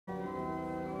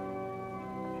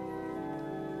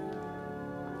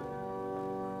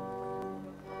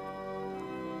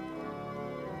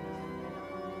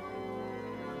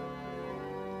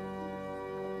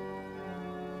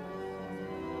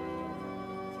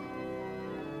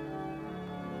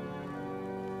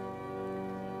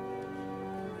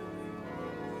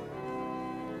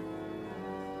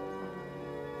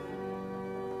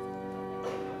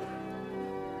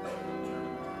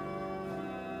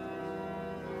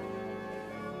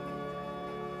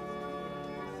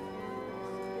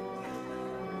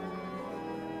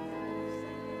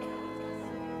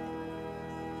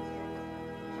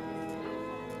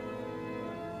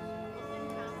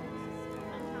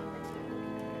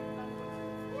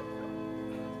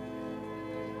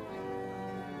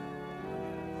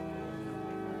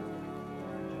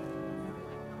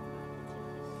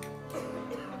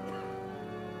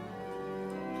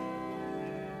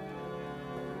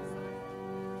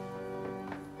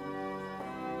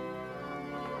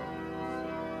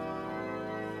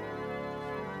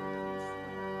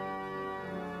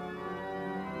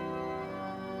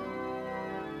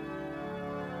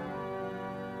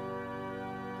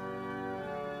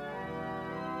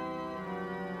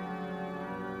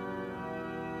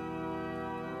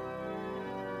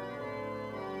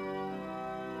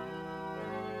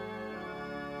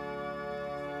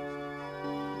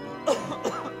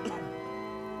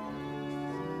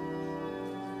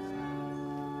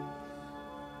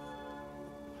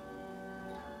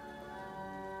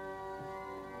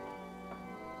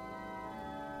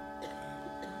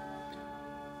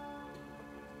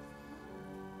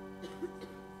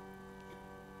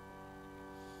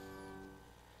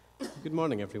Good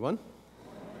morning, everyone,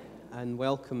 and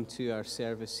welcome to our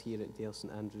service here at Dale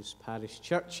St Andrews Parish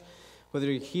Church.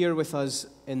 Whether you're here with us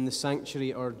in the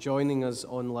sanctuary or joining us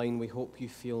online, we hope you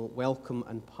feel welcome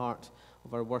and part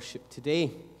of our worship today.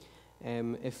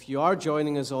 If you are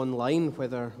joining us online,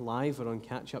 whether live or on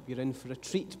catch-up, you're in for a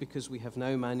treat because we have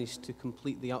now managed to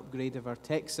complete the upgrade of our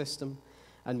tech system,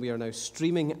 and we are now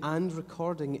streaming and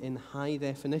recording in high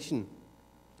definition.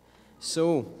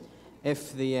 So,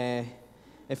 if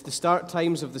the start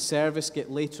times of the service get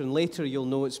later and later, you'll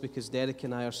know it's because Derek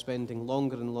and I are spending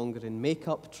longer and longer in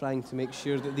makeup, trying to make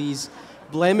sure that these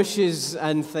blemishes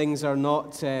and things are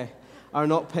not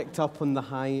picked up on the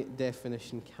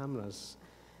high-definition cameras.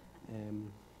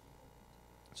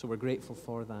 So we're grateful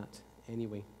for that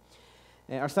anyway.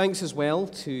 Our thanks as well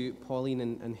to Pauline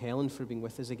and Helen for being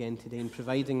with us again today and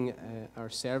providing our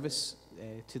service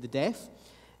to the deaf.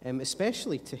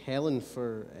 Especially to Helen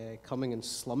for coming and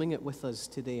slumming it with us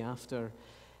today after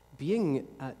being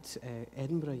at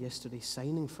Edinburgh yesterday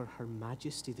signing for Her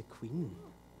Majesty the Queen,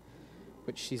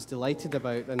 which she's delighted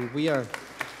about, and we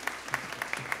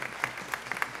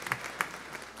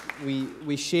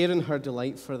share in her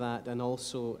delight for that, and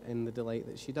also in the delight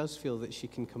that she does feel that she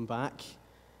can come back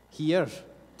here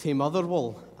to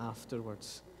Motherwell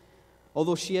afterwards.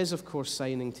 Although she is, of course,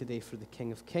 signing today for the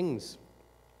King of Kings,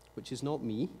 which is not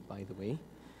me, by the way,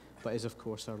 but is, of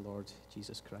course, our Lord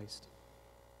Jesus Christ.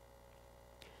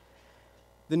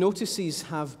 The notices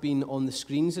have been on the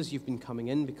screens as you've been coming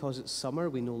in. Because it's summer,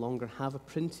 we no longer have a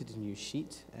printed news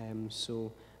sheet.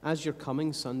 So as you're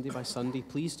coming Sunday by Sunday,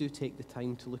 please do take the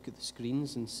time to look at the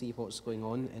screens and see what's going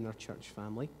on in our church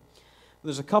family.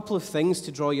 There's a couple of things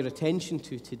to draw your attention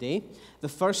to today. The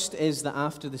first is that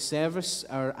after the service,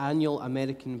 our annual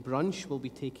American brunch will be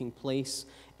taking place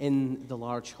in the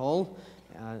large hall.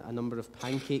 A number of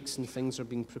pancakes and things are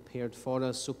being prepared for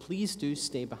us, so please do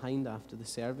stay behind after the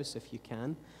service if you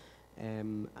can,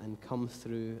 and come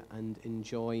through and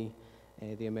enjoy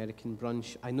the American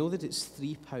brunch. I know that it's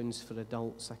 £3 for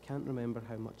adults. I can't remember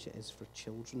how much it is for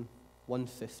children.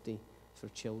 £1.50 for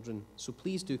children. So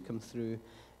please do come through,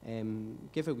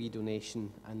 give a wee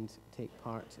donation, and take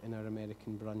part in our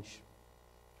American brunch.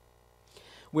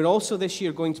 We're also this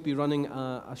year going to be running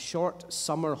a short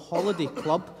summer holiday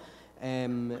club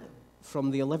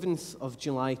from the 11th of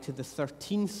July to the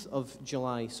 13th of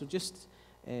July, so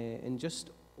in just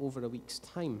over a week's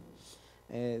time.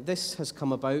 This has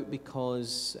come about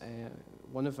because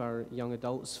one of our young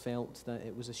adults felt that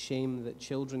it was a shame that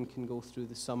children can go through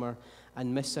the summer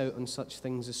and miss out on such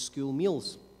things as school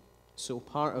meals. So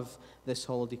part of this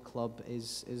holiday club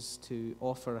is to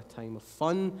offer a time of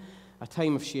fun, a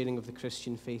time of sharing of the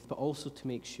Christian faith, but also to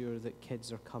make sure that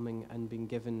kids are coming and being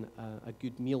given a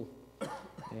good meal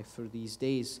for these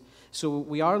days. So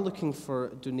we are looking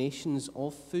for donations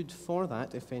of food for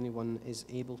that, if anyone is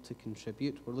able to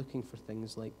contribute. We're looking for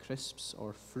things like crisps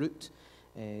or fruit,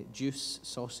 juice,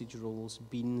 sausage rolls,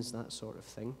 beans, that sort of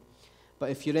thing.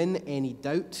 But if you're in any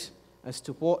doubt as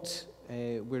to what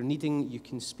we're needing, you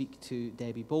can speak to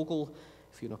Debbie Bogle,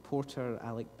 Fiona Porter,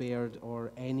 Alec Baird,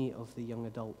 or any of the young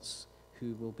adults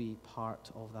who will be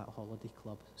part of that holiday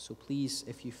club. So please,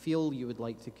 if you feel you would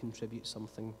like to contribute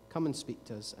something, come and speak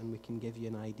to us and we can give you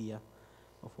an idea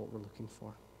of what we're looking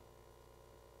for.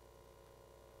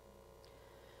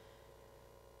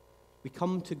 We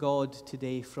come to God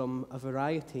today from a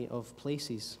variety of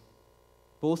places,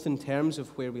 both in terms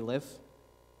of where we live,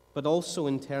 but also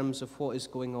in terms of what is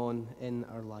going on in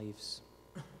our lives.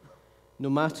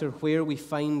 No matter where we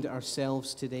find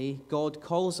ourselves today, God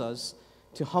calls us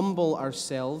to humble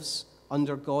ourselves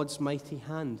under God's mighty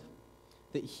hand,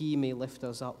 that He may lift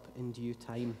us up in due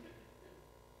time.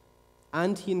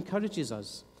 And He encourages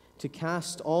us to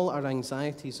cast all our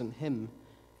anxieties on Him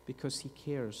because He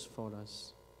cares for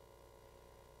us.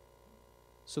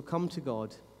 So come to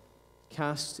God,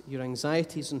 cast your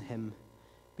anxieties on Him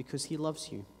because He loves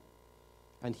you,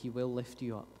 and He will lift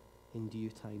you up in due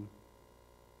time.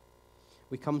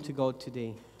 We come to God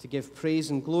today to give praise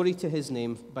and glory to His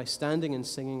name by standing and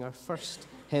singing our first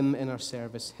hymn in our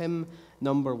service, hymn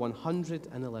number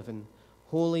 111,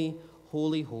 Holy,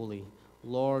 Holy, Holy,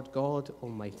 Lord God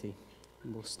Almighty.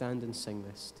 And we'll stand and sing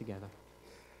this together.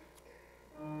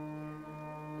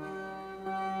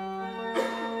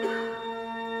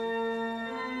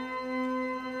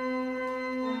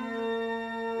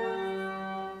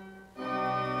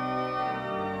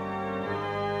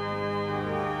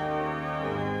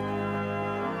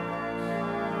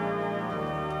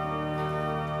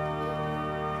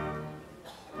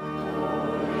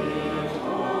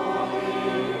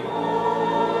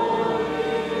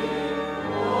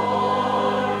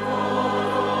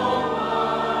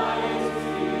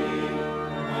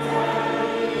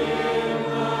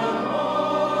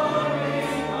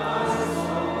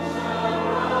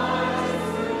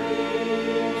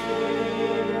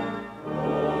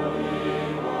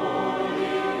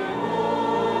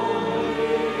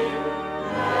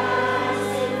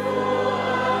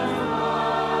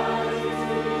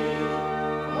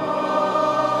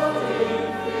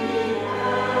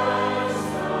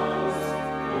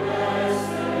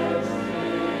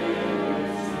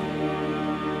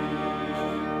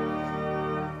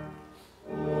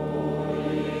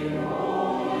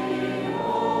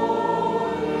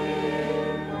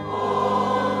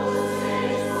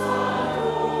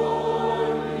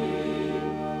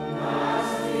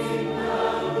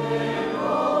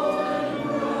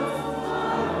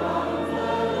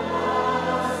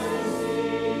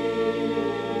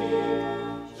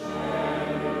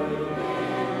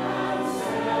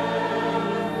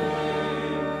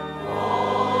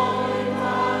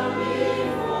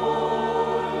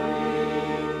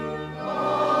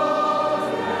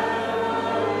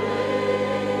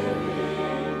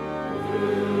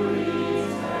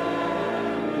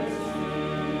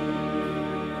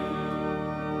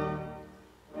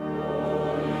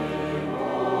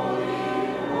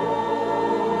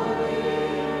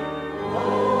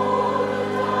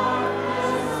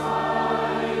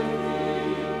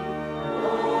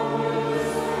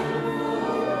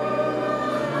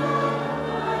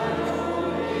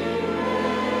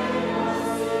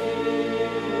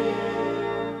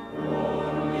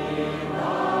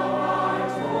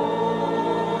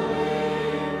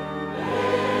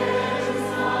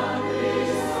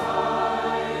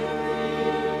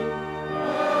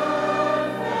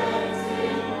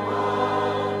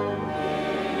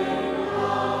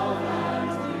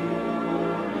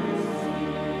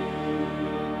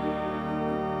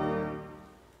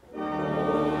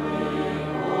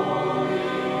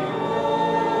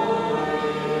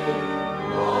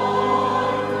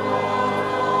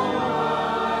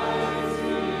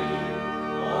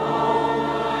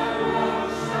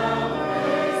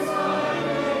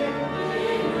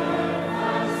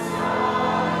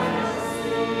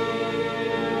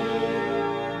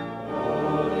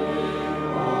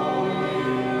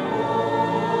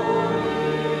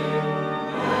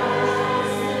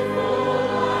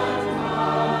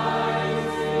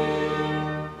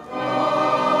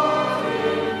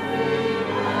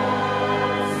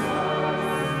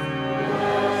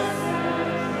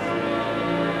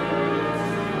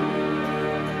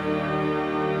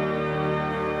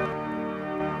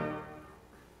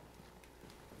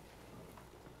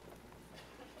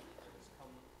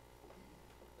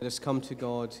 Let us come to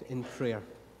God in prayer.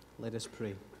 Let us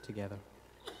pray together.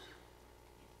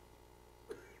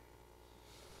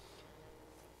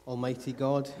 Almighty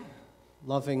God,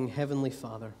 loving Heavenly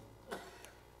Father,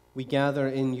 we gather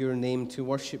in your name to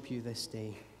worship you this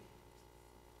day.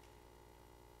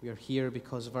 We are here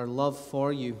because of our love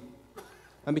for you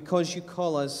and because you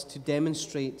call us to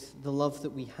demonstrate the love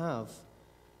that we have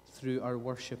through our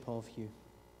worship of you.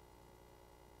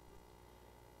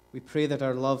 We pray that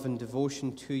our love and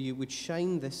devotion to you would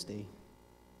shine this day,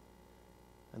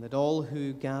 and that all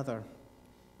who gather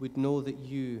would know that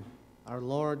you, our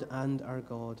Lord and our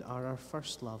God, are our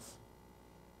first love,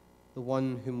 the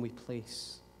one whom we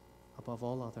place above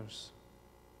all others.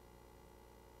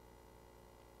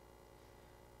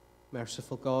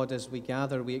 Merciful God, as we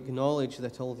gather, we acknowledge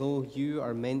that although you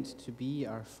are meant to be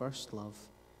our first love,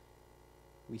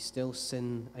 we still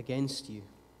sin against you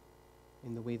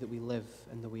in the way that we live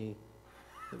and the way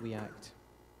that we act.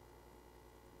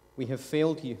 We have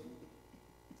failed you.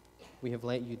 We have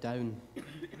let you down.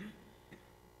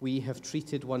 We have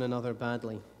treated one another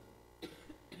badly.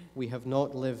 We have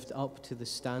not lived up to the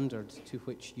standard to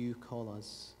which you call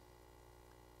us.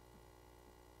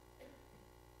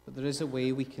 But there is a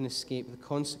way we can escape the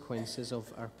consequences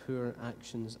of our poor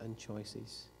actions and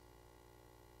choices.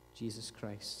 Jesus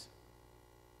Christ.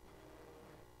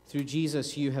 Through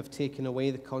Jesus, you have taken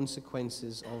away the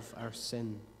consequences of our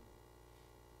sin.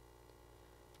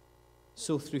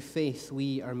 So through faith,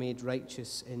 we are made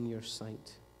righteous in your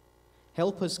sight.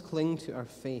 Help us cling to our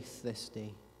faith this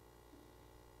day,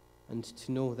 and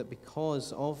to know that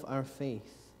because of our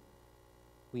faith,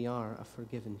 we are a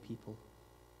forgiven people.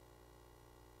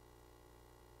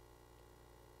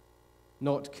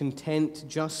 Not content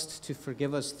just to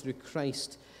forgive us through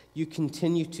Christ, you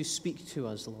continue to speak to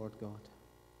us, Lord God.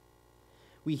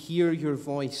 We hear your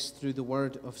voice through the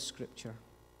word of Scripture.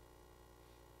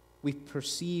 We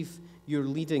perceive your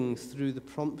leading through the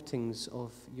promptings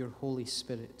of your Holy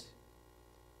Spirit.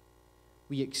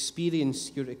 We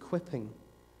experience your equipping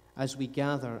as we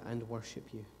gather and worship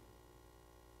you.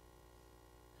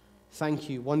 Thank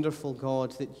you, wonderful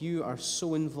God, that you are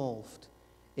so involved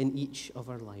in each of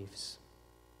our lives.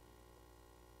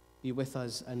 Be with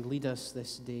us and lead us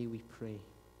this day, we pray.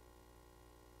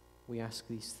 We ask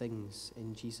these things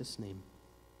in Jesus' name.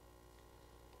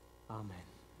 Amen.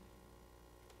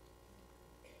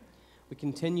 We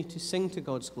continue to sing to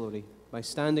God's glory by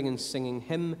standing and singing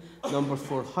hymn number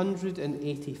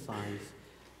 485.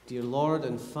 Dear Lord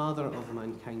and Father of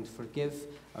mankind, forgive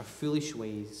our foolish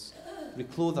ways.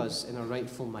 Reclothe us in a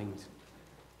rightful mind.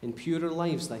 In purer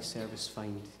lives thy service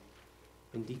find.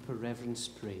 In deeper reverence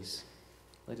praise.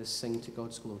 Let us sing to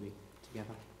God's glory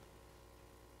together.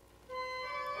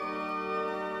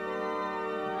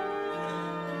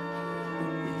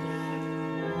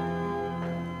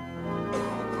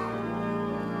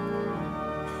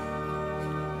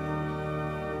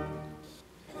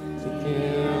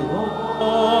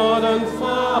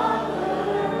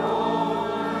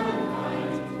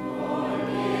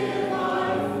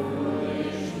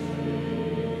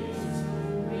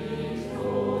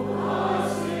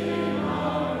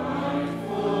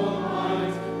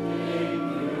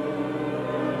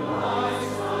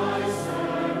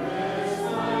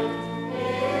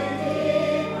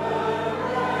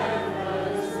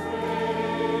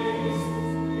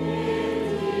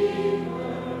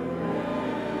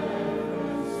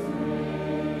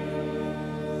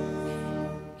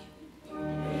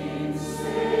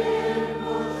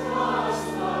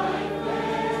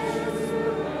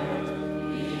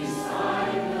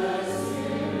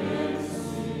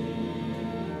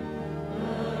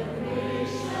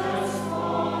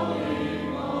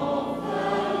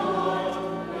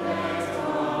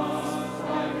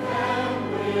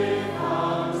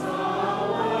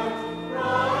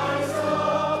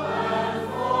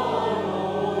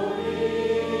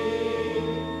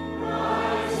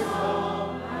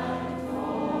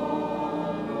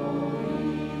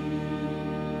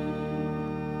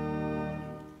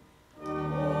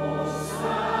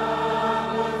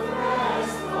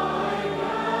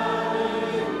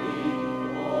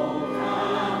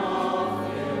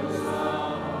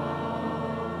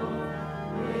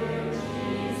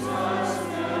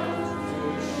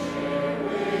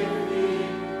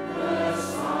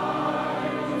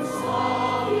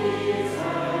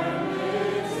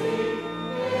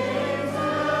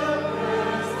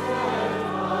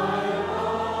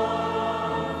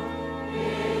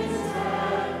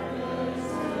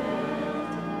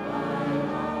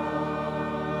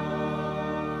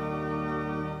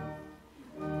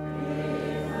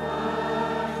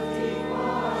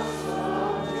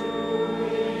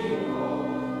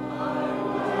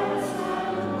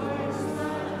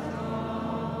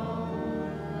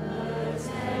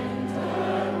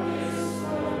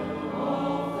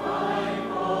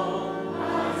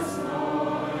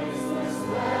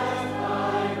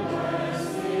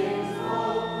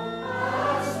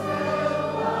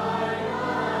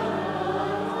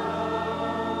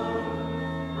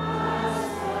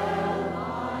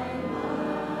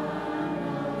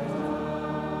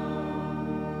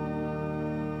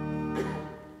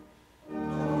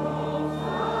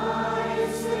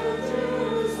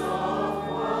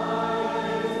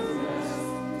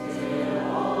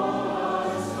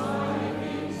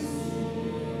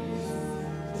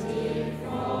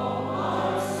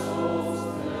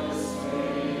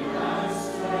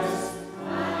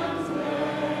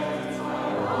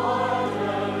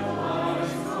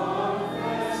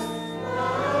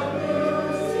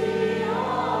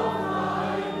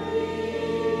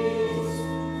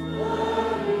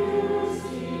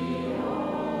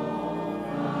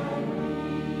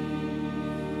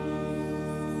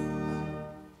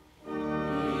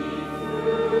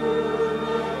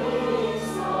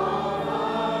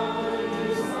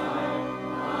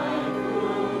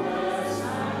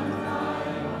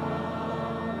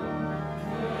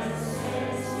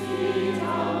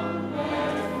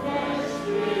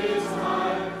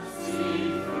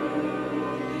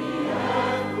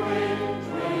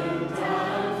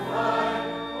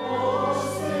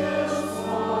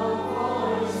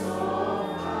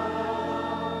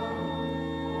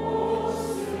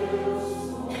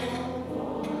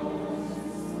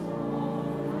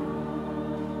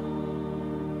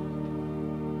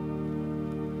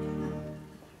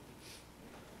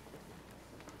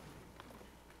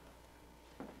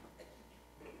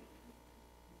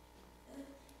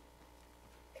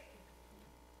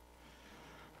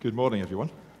 Good morning,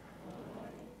 everyone.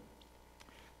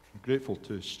 I'm grateful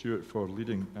to Stuart for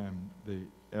leading the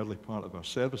early part of our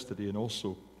service today and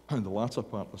also the latter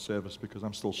part of the service, because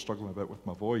I'm still struggling a bit with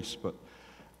my voice, but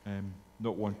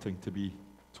not wanting to be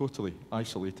totally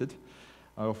isolated.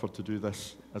 I offered to do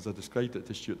this, as I described it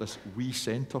to Stuart, this wee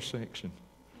centre section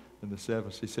in the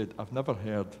service. He said, I've never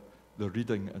heard the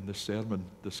reading and the sermon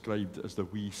described as the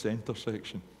wee centre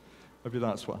section. Maybe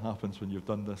that's what happens when you've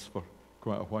done this for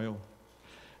quite a while.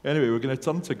 Anyway, we're going to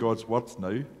turn to God's Word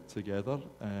now together.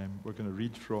 We're going to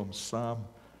read from Psalm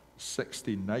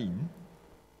 69.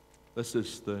 This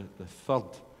is the third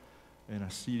in a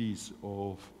series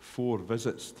of 4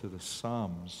 visits to the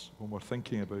Psalms, when we're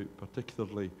thinking about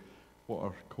particularly what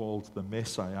are called the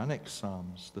Messianic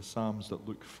Psalms, the Psalms that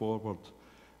look forward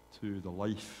to the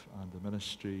life and the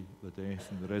ministry, the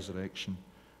death and the resurrection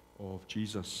of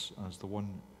Jesus as the one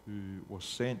who was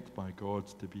sent by God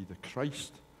to be the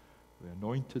Christ, the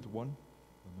anointed one,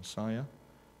 the Messiah,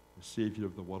 the Saviour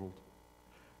of the world.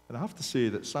 And I have to say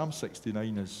that Psalm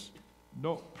 69 is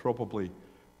not probably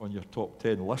on your top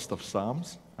 10 list of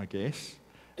Psalms, I guess.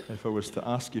 If I was to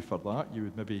ask you for that, you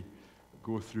would maybe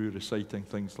go through reciting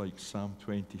things like Psalm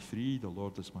 23, the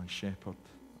Lord is my shepherd,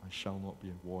 I shall not be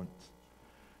in want.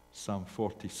 Psalm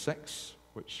 46,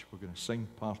 which we're going to sing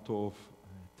part of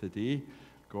today,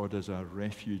 God is our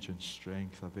refuge and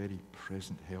strength, a very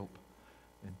present help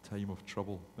in time of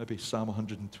trouble. Maybe Psalm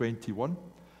 121,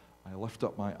 I lift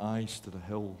up my eyes to the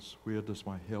hills, where does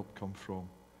my help come from?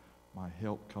 My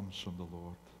help comes from the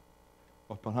Lord.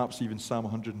 Or perhaps even Psalm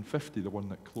 150, the one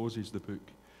that closes the book,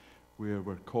 where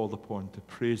we're called upon to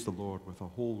praise the Lord with a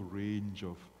whole range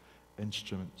of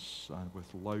instruments and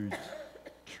with loud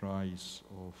cries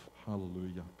of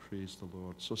hallelujah, praise the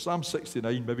Lord. So Psalm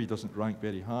 69 maybe doesn't rank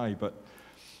very high, but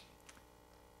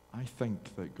I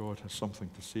think that God has something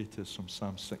to say to us from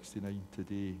Psalm 69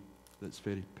 today that's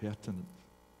very pertinent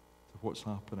to what's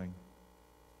happening,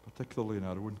 particularly in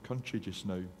our own country just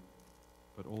now,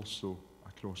 but also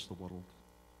across the world.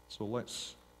 So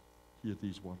let's hear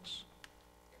these words.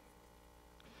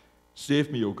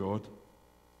 Save me, O God,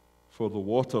 for the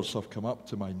waters have come up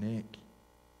to my neck.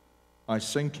 I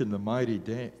sink in the miry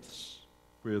depths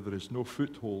where there is no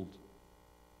foothold.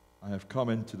 I have come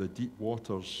into the deep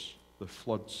waters, the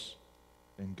floods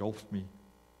engulf me.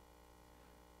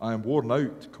 I am worn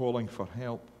out calling for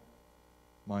help.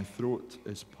 My throat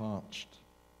is parched.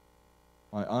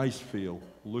 My eyes fail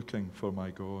looking for my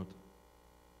God.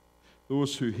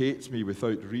 Those who hate me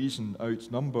without reason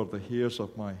outnumber the hairs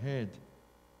of my head.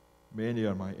 Many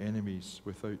are my enemies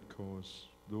without cause,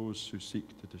 those who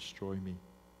seek to destroy me.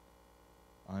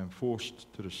 I am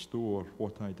forced to restore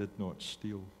what I did not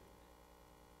steal.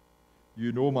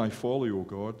 You know my folly, O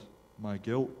God. My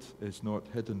guilt is not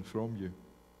hidden from you.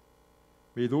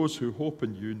 May those who hope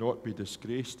in you not be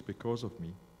disgraced because of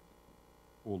me.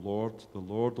 O Lord, the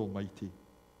Lord Almighty,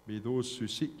 may those who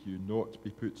seek you not be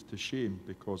put to shame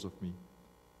because of me,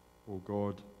 O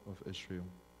God of Israel.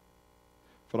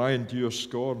 For I endure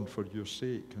scorn for your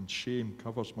sake, and shame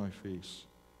covers my face.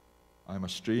 I am a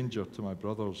stranger to my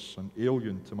brothers, an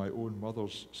alien to my own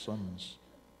mother's sons.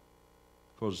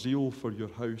 For zeal for your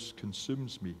house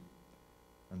consumes me,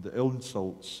 and the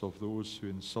insults of those who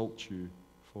insult you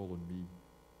fall on me.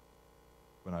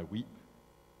 When I weep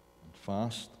and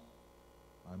fast,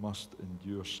 I must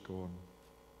endure scorn.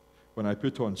 When I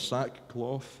put on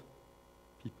sackcloth,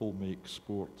 people make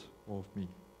sport of me.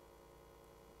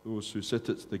 Those who sit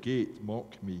at the gate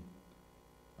mock me,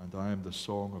 and I am the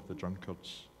song of the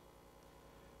drunkards.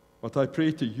 But I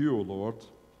pray to you, O Lord,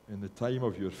 in the time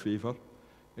of your favor,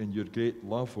 in your great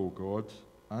love, O God,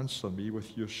 answer me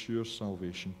with your sure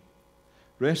salvation.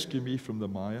 Rescue me from the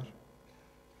mire.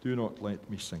 Do not let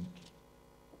me sink.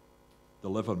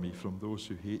 Deliver me from those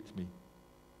who hate me,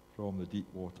 from the deep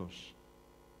waters.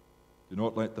 Do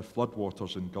not let the flood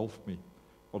waters engulf me,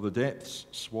 or the depths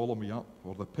swallow me up,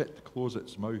 or the pit close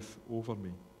its mouth over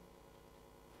me.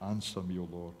 Answer me, O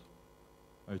Lord,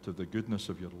 out of the goodness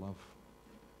of your love.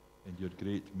 In your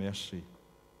great mercy,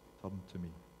 turn to me.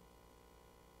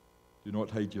 Do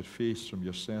not hide your face from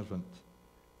your servant.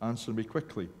 Answer me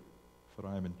quickly, for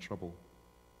I am in trouble.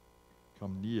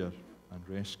 Come near and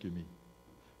rescue me.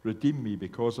 Redeem me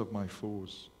because of my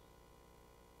foes.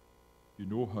 You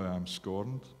know how I am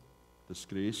scorned,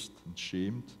 disgraced, and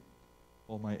shamed.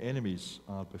 All my enemies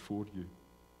are before you.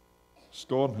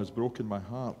 Scorn has broken my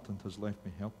heart and has left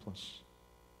me helpless.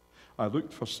 I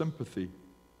looked for sympathy,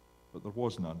 but there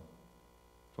was none.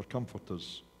 For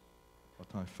comforters, but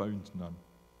I found none.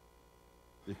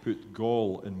 They put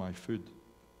gall in my food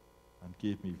and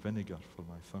gave me vinegar for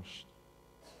my thirst.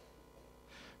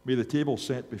 May the table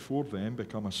set before them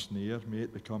become a snare. May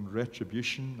it become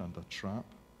retribution and a trap.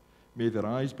 May their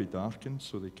eyes be darkened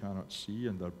so they cannot see,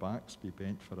 and their backs be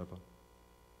bent forever.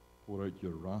 Pour out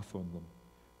your wrath on them.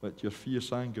 Let your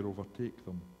fierce anger overtake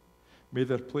them. May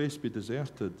their place be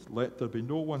deserted. Let there be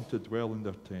no one to dwell in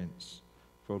their tents,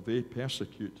 for they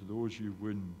persecute those you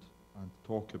wound and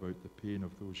talk about the pain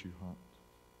of those you hurt.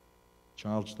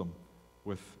 Charge them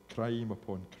with crime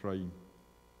upon crime.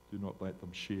 Do not let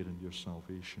them share in your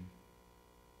salvation.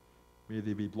 May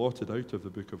they be blotted out of the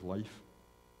book of life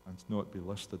and not be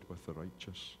listed with the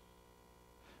righteous.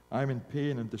 I am in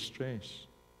pain and distress.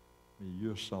 May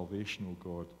your salvation, O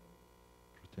God,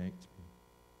 protect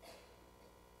me.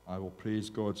 I will praise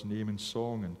God's name in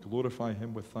song and glorify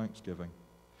him with thanksgiving.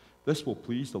 This will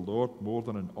please the Lord more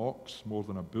than an ox, more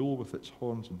than a bull with its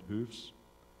horns and hooves.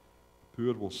 The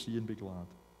poor will see and be glad.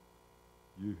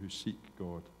 You who seek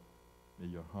God, may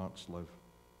your hearts live.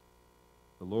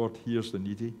 The Lord hears the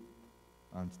needy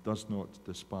and does not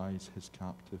despise his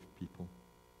captive people.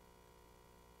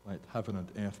 Let heaven and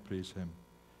earth praise him,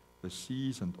 the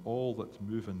seas and all that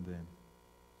move in them.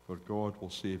 For God will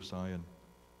save Zion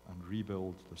and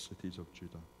rebuild the cities of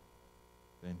Judah.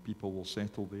 Then people will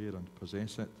settle there and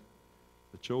possess it.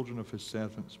 The children of his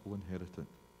servants will inherit it,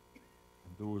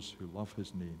 and those who love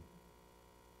his name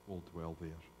will dwell there.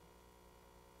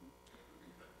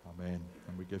 Amen.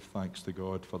 And we give thanks to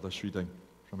God for this reading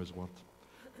from his word.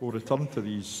 We'll return to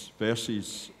these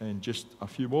verses in just a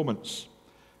few moments,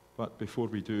 but before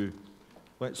we do,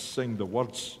 let's sing the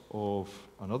words of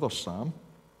another psalm.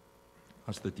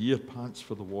 As the deer pants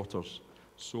for the waters,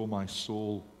 so my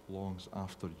soul longs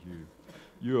after you.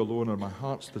 You alone are my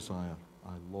heart's desire.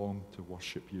 I long to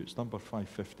worship you. It's number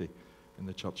 550 in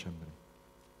the church hymnary.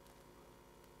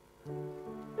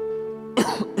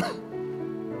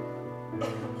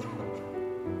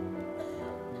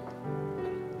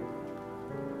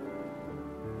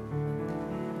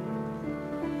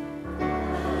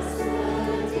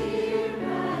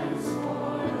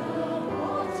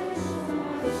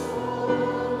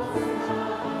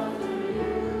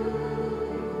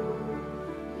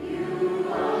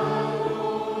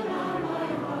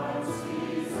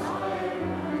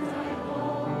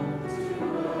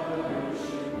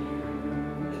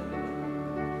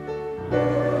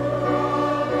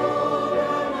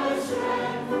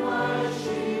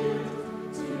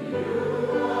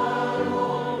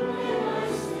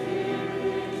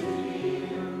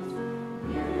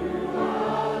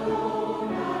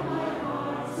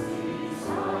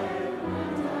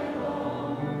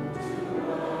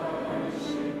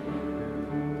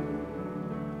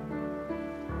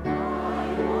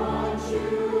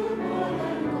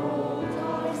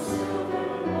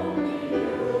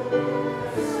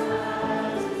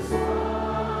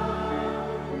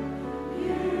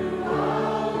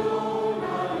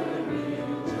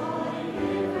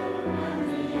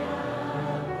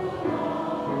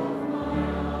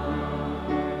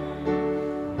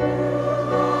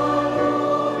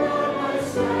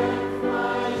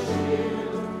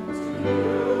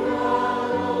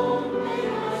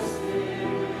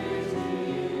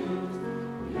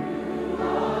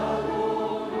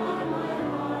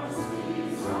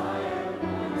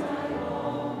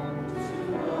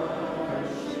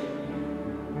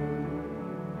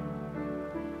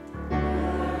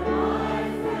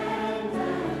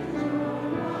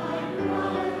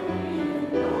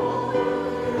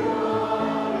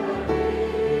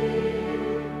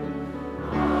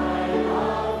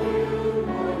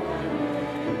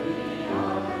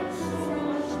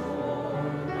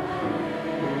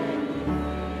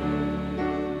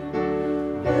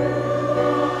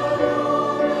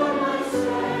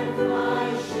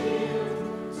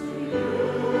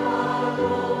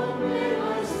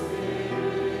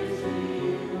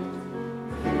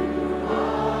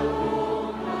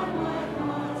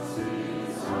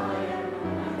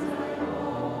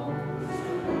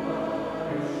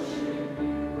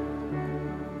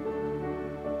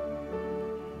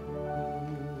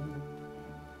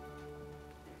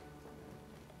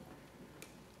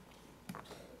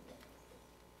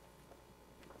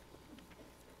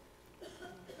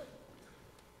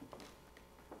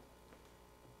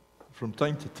 From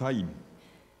time to time,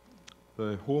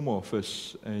 the Home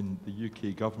Office in the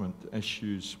UK government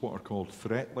issues what are called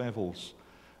threat levels.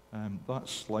 That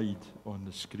slide on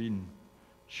the screen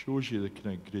shows you the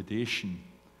kind of gradation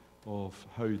of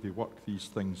how they work these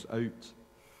things out.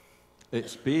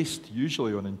 It's based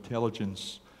usually on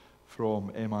intelligence from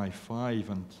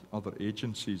MI5 and other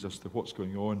agencies as to what's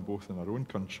going on both in our own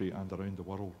country and around the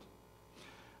world.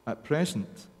 At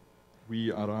present,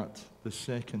 we are at the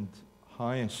second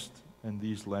highest in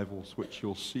these levels, which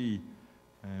you'll see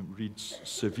reads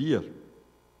severe,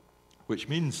 which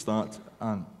means that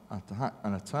an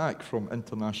attack from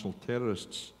international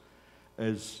terrorists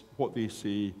is what they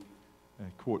say,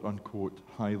 quote unquote,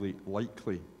 highly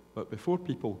likely. But before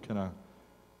people kind of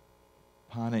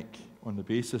panic on the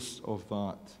basis of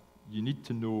that, you need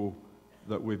to know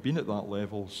that we've been at that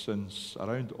level since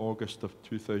around August of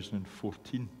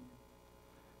 2014.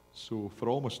 So for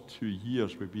almost 2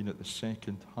 years, we've been at the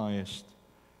second highest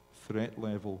threat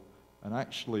level. And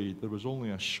actually, there was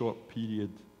only a short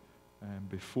period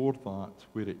before that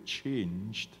where it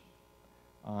changed.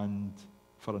 And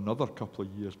for another couple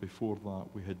of years before that,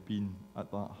 we had been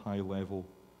at that high level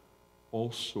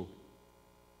also.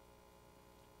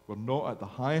 We're not at the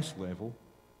highest level,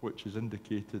 which is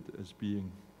indicated as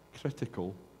being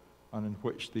critical, and in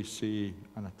which they say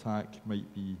an attack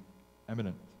might be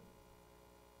imminent.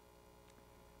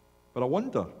 But I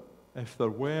wonder if there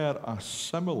were a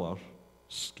similar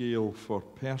scale for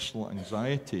personal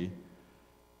anxiety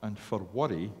and for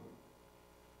worry,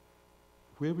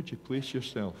 where would you place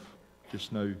yourself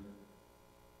just now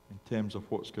in terms of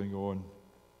what's going on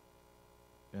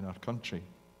in our country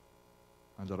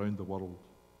and around the world?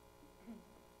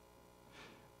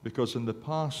 Because in the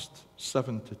past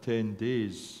 7 to 10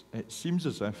 days, it seems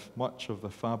as if much of the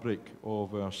fabric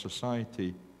of our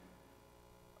society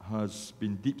has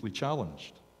been deeply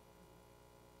challenged.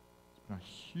 It's been a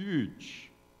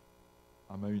huge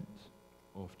amount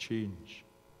of change.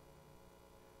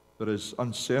 There is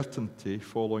uncertainty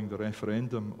following the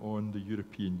referendum on the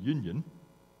European Union,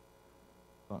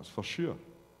 that's for sure.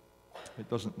 It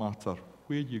doesn't matter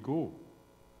where you go,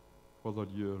 whether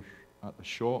you're at the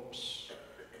shops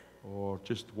or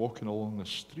just walking along the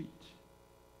street,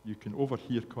 you can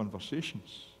overhear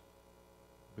conversations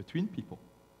between people,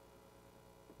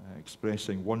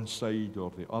 expressing one side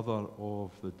or the other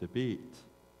of the debate,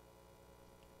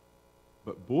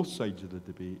 but both sides of the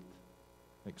debate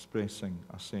expressing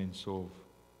a sense of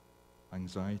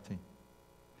anxiety.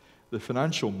 The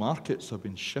financial markets have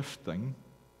been shifting,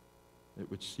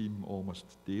 it would seem almost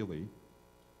daily.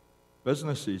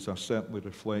 Businesses are certainly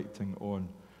reflecting on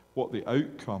what the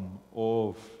outcome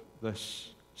of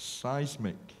this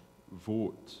seismic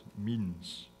vote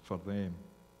means for them.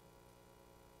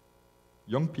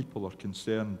 Young people are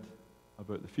concerned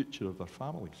about the future of their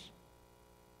families.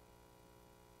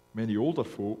 Many older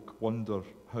folk wonder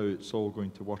how it's all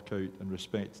going to work out in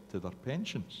respect to their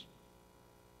pensions,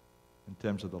 in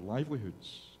terms of their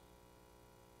livelihoods.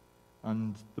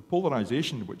 And the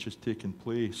polarization which has taken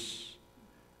place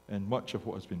in much of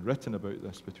what has been written about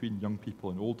this between young people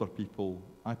and older people,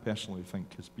 I personally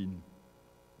think has been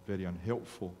very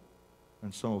unhelpful.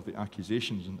 And some of the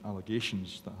accusations and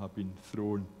allegations that have been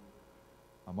thrown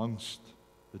amongst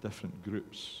the different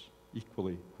groups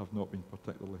equally have not been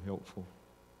particularly helpful.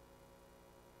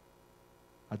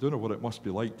 I don't know what it must be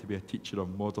like to be a teacher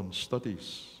of modern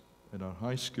studies in our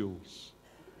high schools.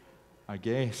 I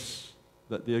guess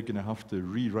that they're going to have to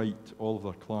rewrite all of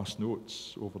their class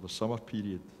notes over the summer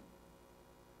period.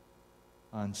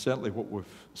 And certainly what we've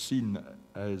seen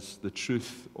is the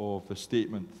truth of the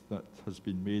statement that has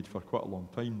been made for quite a long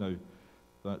time now,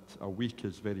 that a week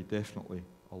is very definitely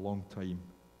a long time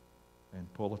in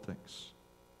politics.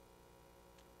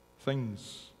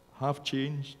 Things have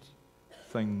changed,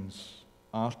 things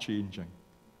are changing.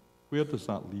 Where does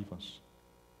that leave us?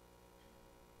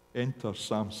 Enter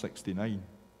Psalm 69.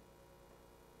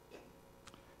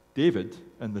 David,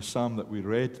 in the psalm that we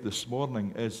read this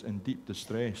morning, is in deep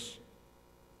distress.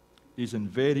 He's in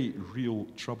very real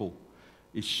trouble.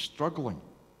 He's struggling,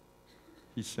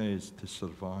 he says, to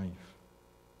survive.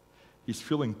 He's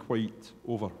feeling quite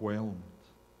overwhelmed.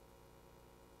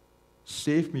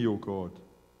 Save me, O God,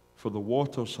 for the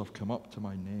waters have come up to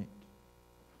my neck.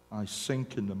 I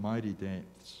sink in the miry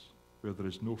depths where there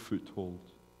is no foothold.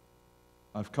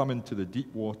 I've come into the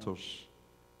deep waters.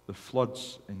 The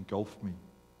floods engulf me.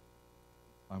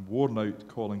 I'm worn out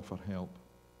calling for help.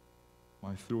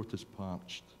 My throat is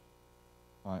parched.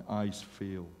 My eyes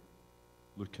fail,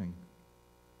 looking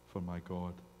for my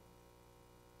God.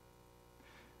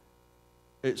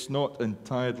 It's not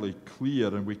entirely clear,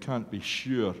 and we can't be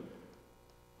sure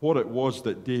what it was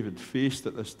that David faced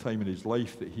at this time in his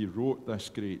life that he wrote this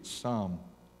great psalm.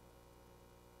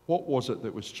 What was it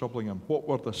that was troubling him? What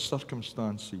were the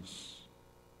circumstances?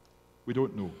 We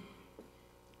don't know.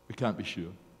 We can't be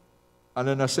sure. And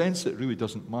in a sense, it really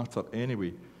doesn't matter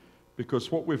anyway,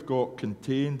 because what we've got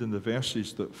contained in the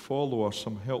verses that follow are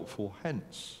some helpful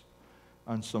hints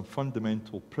and some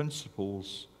fundamental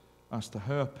principles as to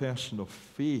how a person of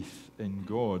faith in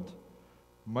God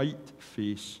might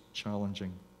face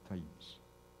challenging times.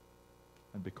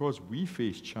 And because we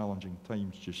face challenging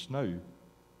times just now,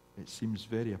 it seems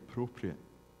very appropriate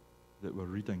that we're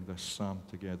reading this psalm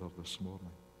together this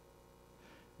morning.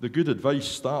 The good advice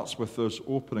starts with those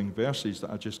opening verses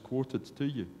that I just quoted to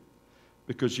you.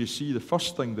 Because you see, the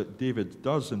first thing that David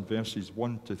does in verses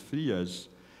 1 to 3 is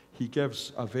he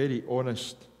gives a very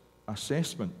honest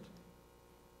assessment.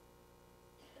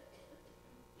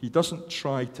 He doesn't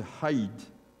try to hide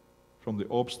from the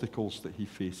obstacles that he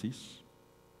faces.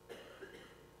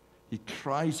 He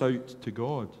cries out to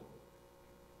God.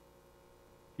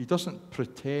 He doesn't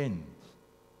pretend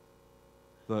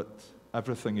that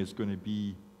everything is going to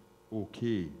be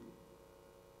okay.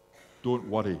 Don't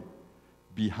worry.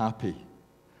 Be happy.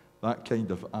 That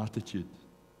kind of attitude.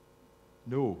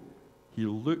 No, he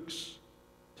looks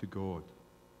to God.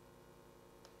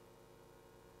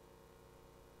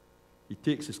 He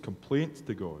takes his complaint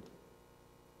to God.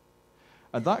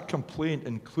 And that complaint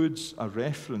includes a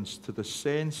reference to the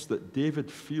sense that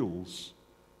David feels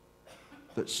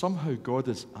that somehow God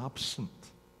is absent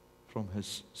from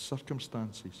his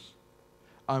circumstances.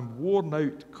 I'm worn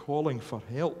out calling for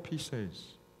help, he says.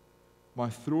 My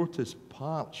throat is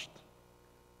parched.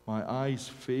 My eyes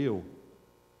fail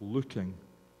looking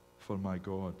for my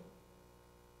God.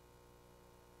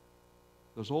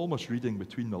 There's almost reading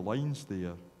between the lines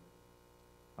there,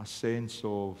 a sense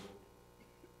of,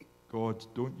 God,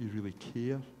 don't you really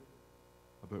care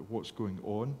about what's going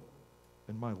on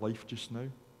in my life just now?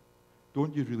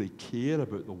 Don't you really care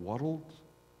about the world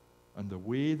and the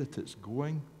way that it's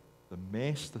going, the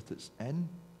mess that it's in?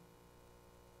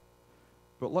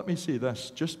 But let me say this,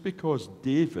 just because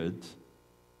David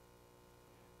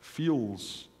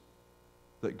feels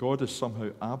that God is somehow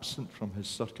absent from his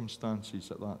circumstances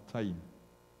at that time,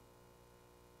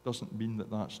 doesn't mean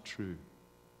that that's true.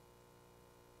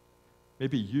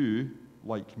 Maybe you,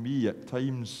 like me, at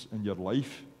times in your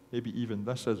life, maybe even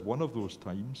this is one of those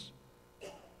times,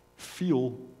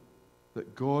 feel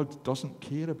that God doesn't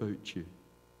care about you,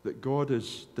 that God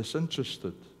is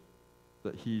disinterested,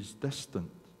 that he's distant.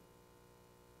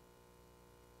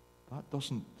 That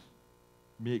doesn't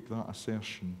make that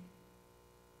assertion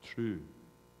true.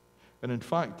 And in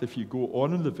fact, if you go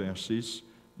on in the verses,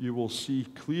 you will see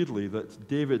clearly that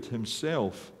David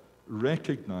himself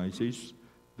recognizes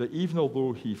that even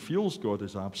although he feels God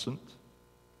is absent,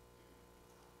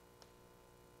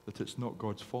 that it's not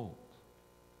God's fault.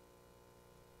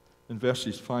 In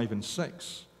verses 5 and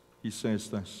 6, he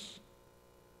says this,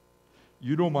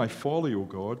 "You know my folly, O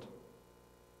God.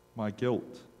 My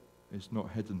guilt is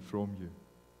not hidden from you.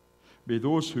 May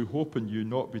those who hope in you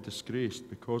not be disgraced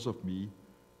because of me,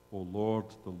 O Lord,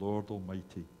 the Lord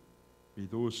Almighty. May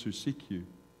those who seek you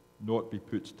not be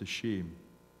put to shame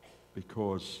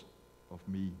because of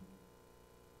me."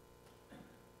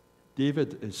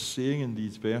 David is saying in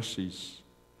these verses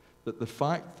that the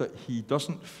fact that he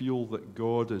doesn't feel that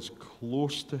God is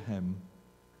close to him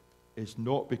is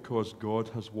not because God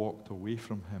has walked away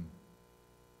from him.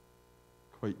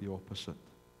 Quite the opposite.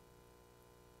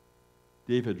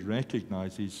 David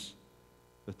recognizes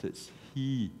that it's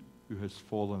he who has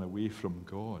fallen away from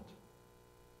God,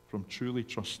 from truly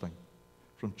trusting,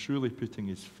 from truly putting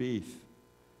his faith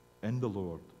in the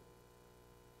Lord.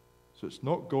 So it's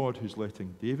not God who's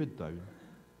letting David down,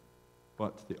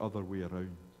 but the other way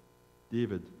around.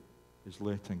 David is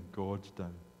letting God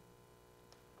down.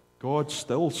 God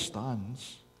still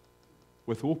stands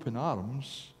with open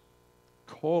arms,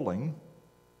 calling,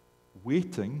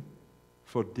 waiting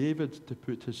for David to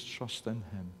put his trust in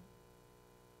him.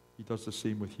 He does the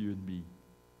same with you and me.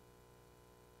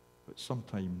 But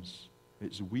sometimes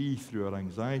it's we, through our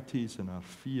anxieties and our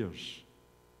fears,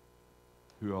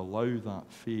 who allow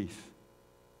that faith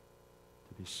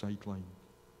to be sidelined.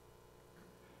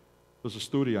 There's a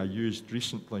story I used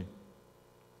recently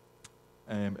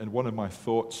in one of my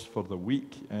thoughts for the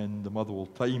week in the Motherwell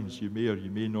Times. You may or you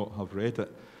may not have read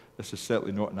it. This is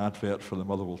certainly not an advert for the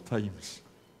Motherwell Times.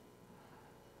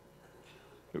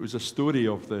 It was a story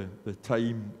of the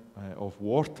time of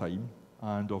wartime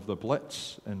and of the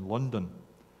Blitz in London.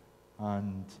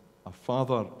 And a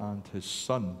father and his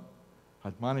son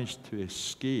had managed to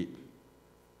escape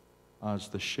as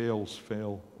the shells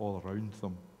fell all around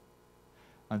them.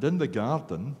 And in the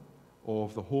garden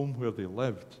of the home where they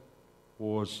lived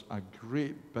was a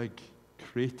great big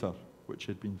crater which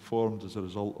had been formed as a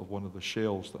result of one of the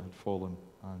shells that had fallen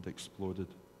and exploded.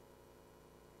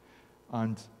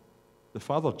 And the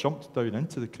father jumped down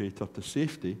into the crater to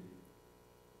safety,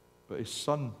 but his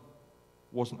son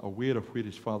wasn't aware of where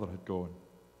his father had gone.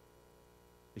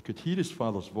 He could hear his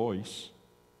father's voice,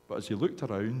 but as he looked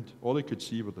around, all he could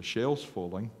see were the shells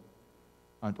falling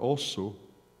and also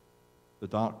the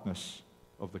darkness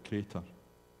of the crater.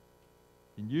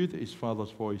 He knew that his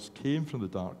father's voice came from the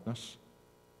darkness,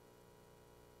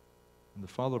 and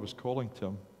the father was calling to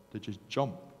him to just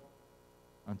jump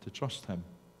and to trust him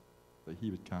that he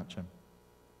would catch him.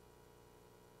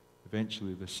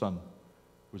 Eventually, the son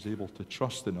was able to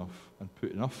trust enough and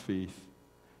put enough faith,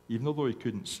 even though he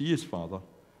couldn't see his father,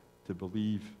 to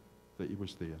believe that he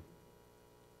was there.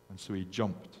 And so he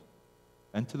jumped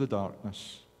into the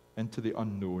darkness, into the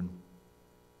unknown,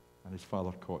 and his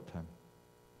father caught him.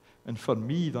 And for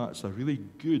me, that's a really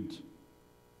good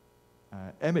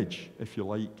image, if you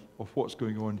like, of what's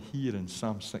going on here in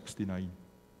Psalm 69.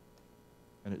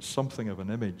 And it's something of an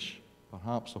image,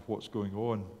 perhaps, of what's going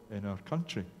on in our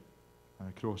country and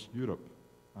across Europe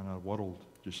and our world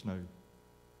just now.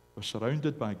 We're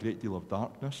surrounded by a great deal of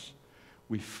darkness.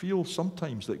 We feel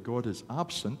sometimes that God is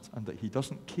absent and that he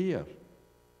doesn't care.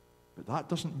 But that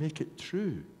doesn't make it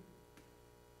true.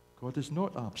 God is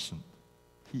not absent.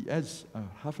 He is our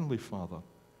Heavenly Father.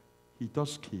 He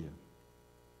does care.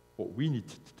 What we need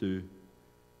to do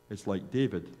is, like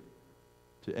David,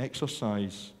 to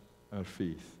exercise our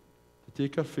faith, to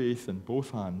take our faith in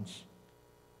both hands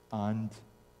and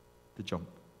to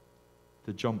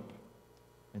jump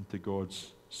into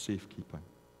God's safekeeping.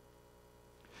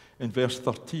 In verse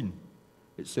 13,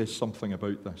 it says something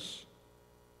about this.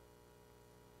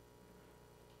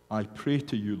 I pray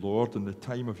to you, Lord, in the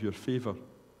time of your favor.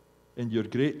 In your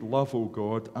great love, O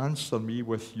God, answer me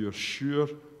with your sure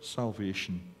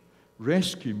salvation.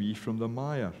 Rescue me from the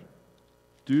mire.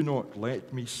 Do not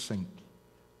let me sink.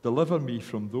 Deliver me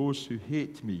from those who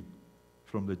hate me,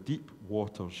 from the deep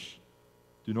waters.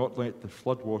 Do not let the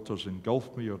floodwaters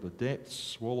engulf me, or the depths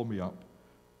swallow me up,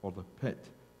 or the pit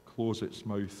close its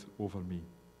mouth over me.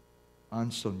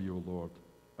 Answer me, O Lord,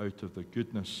 out of the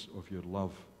goodness of your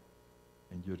love.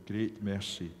 In your great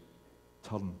mercy,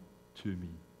 turn to me.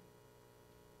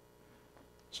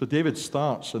 So David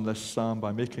starts in this psalm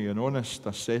by making an honest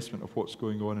assessment of what's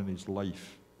going on in his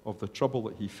life, of the trouble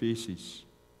that he faces.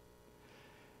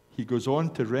 He goes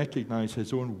on to recognize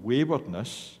his own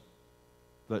waywardness,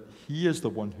 that he is the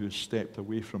one who has stepped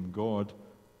away from God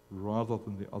rather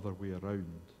than the other way around.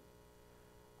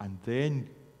 And then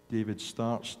David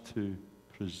starts to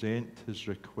present his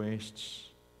requests,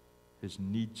 his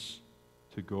needs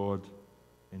to God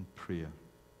in prayer.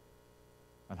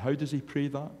 And how does he pray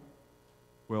that?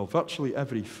 Well, virtually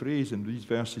every phrase in these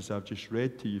verses I've just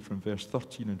read to you from verse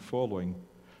 13 and following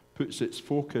puts its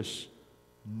focus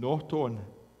not on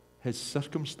his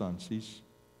circumstances,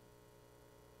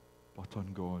 but on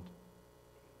God.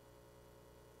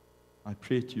 I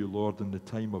pray to you, Lord, in the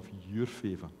time of your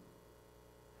favor,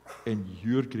 in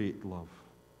your great love,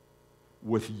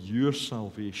 with your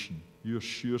salvation, your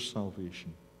sure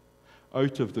salvation,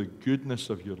 out of the goodness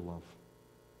of your love,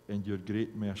 in your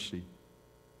great mercy,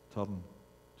 turn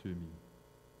to me.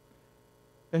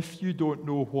 If you don't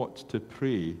know what to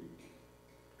pray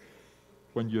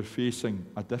when you're facing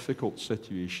a difficult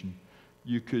situation,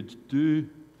 you could do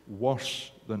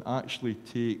worse than actually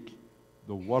take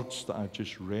the words that I've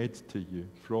just read to you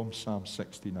from Psalm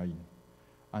 69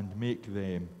 and make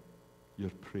them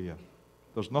your prayer.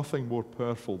 There's nothing more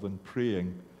powerful than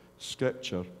praying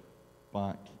Scripture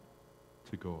back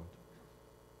to God.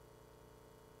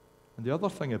 And the other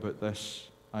thing about this,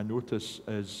 I notice,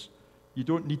 is you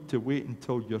don't need to wait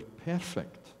until you're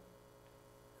perfect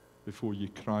before you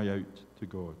cry out to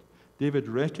God. David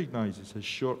recognizes his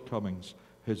shortcomings,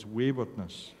 his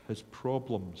waywardness, his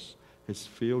problems, his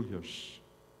failures.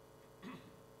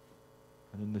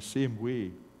 And in the same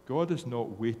way, God is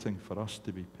not waiting for us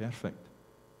to be perfect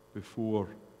before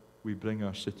we bring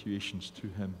our situations to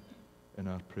him in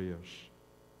our prayers.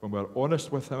 When we're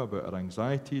honest with him about our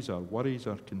anxieties, our worries,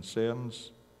 our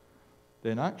concerns,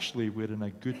 then actually we're in a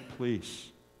good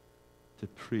place to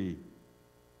pray,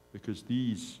 because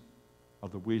these are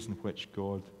the ways in which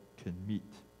God can meet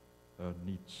our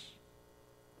needs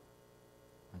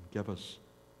and give us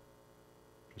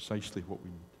precisely what we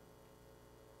need.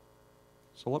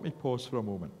 So let me pause for a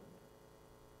moment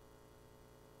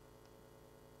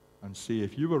and say,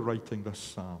 if you were writing this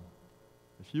psalm,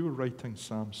 if you were writing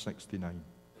Psalm 69,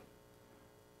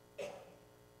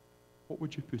 what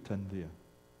would you put in there?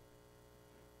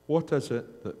 What is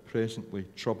it that presently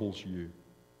troubles you?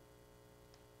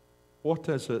 What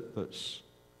is it that's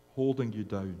holding you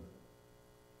down?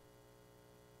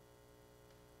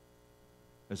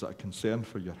 Is it a concern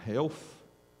for your health?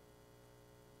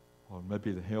 Or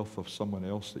maybe the health of someone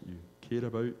else that you care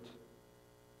about?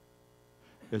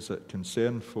 Is it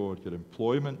concern for your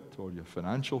employment or your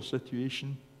financial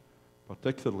situation,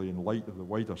 particularly in light of the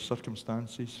wider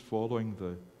circumstances following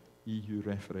the EU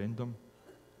referendum?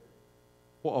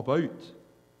 What about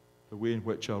the way in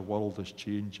which our world is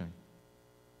changing?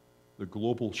 The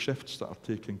global shifts that are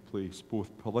taking place,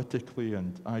 both politically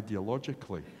and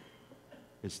ideologically.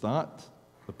 Is that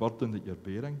the burden that you're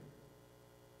bearing?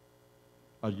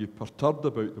 Are you perturbed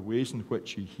about the ways in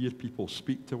which you hear people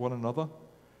speak to one another?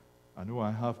 I know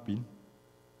I have been.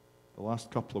 The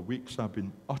last couple of weeks I've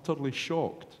been utterly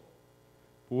shocked,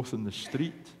 both in the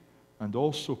street and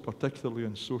also particularly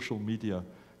on social media,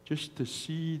 just to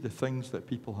see the things that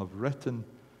people have written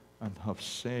and have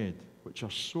said, which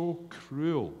are so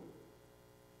cruel.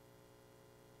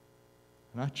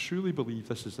 And I truly believe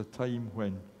this is a time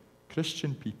when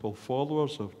Christian people,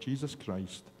 followers of Jesus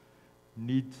Christ,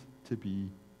 need to be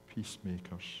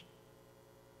peacemakers.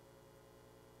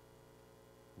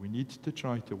 We need to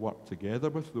try to work together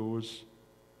with those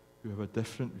who have a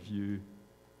different view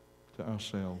to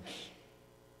ourselves.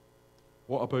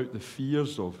 What about the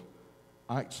fears of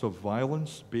acts of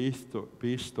violence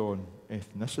based on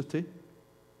ethnicity,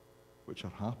 which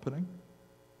are happening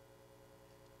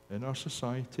in our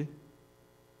society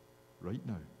right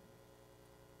now?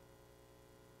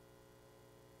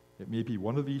 It may be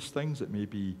one of these things, it may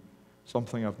be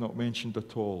something I've not mentioned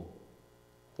at all.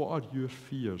 What are your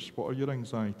fears? What are your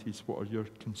anxieties? What are your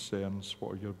concerns?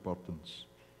 What are your burdens?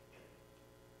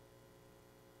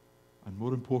 And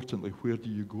more importantly, where do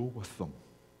you go with them?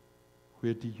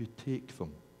 Where do you take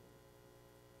them?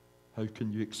 How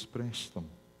can you express them?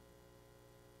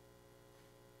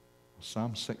 Well,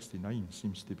 Psalm 69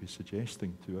 seems to be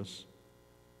suggesting to us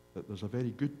that there's a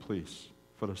very good place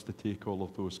for us to take all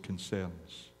of those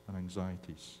concerns and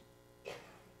anxieties,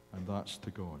 and that's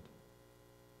to God.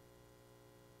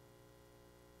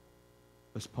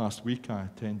 This past week I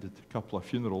attended a couple of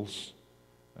funerals,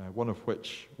 one of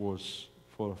which was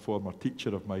for a former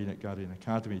teacher of mine at Garrion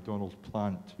Academy, Donald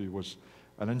Plant, who was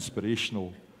an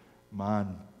inspirational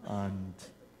man and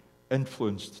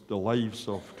influenced the lives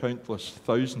of countless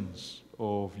thousands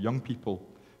of young people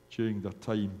during their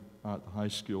time at the high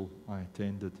school I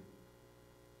attended.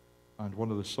 And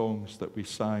one of the songs that we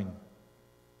sang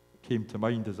came to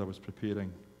mind as I was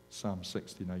preparing Psalm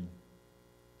 69.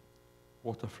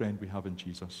 What a friend we have in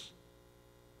Jesus,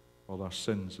 all our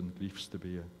sins and griefs to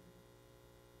bear.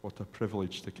 What a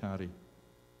privilege to carry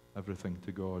everything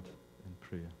to God in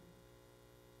prayer.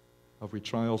 Have we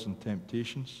trials and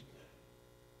temptations?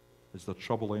 Is there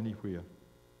trouble anywhere?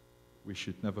 We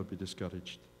should never be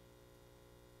discouraged.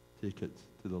 Take it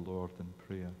to the Lord in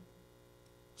prayer.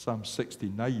 Psalm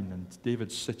 69 and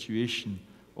David's situation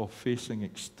of facing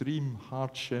extreme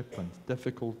hardship and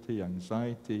difficulty,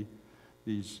 anxiety,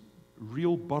 these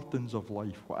real burdens of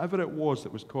life, whatever it was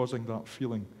that was causing that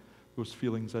feeling, those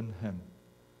feelings in him,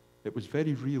 it was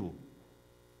very real.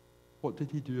 What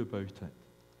did he do about it?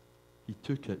 He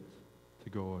took it to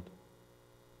God.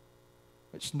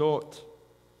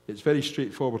 It's very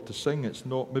straightforward to sing. It's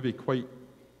not maybe quite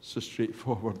so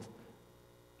straightforward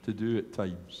to do at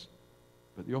times.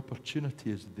 But the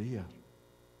opportunity is there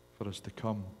for us to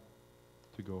come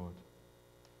to God.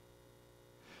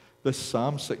 This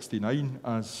Psalm 69,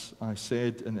 as I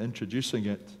said in introducing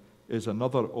it, is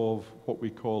another of what we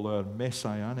call our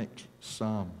messianic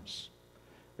psalms.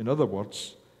 In other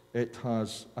words, it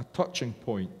has a touching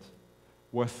point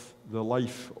with the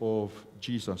life of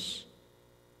Jesus.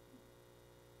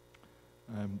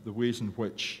 The ways in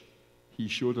which he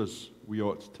showed us we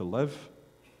ought to live,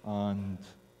 and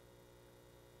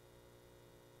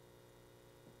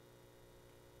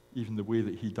even the way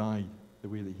that he died, the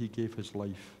way that he gave his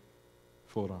life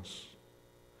for us.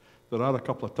 There are a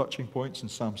couple of touching points in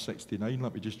Psalm 69.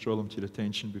 Let me just draw them to your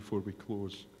attention before we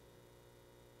close.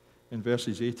 In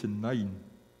verses 8 and 9,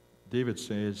 David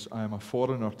says, I am a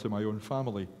foreigner to my own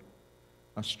family,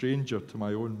 a stranger to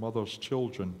my own mother's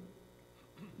children.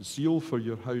 Zeal for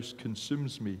your house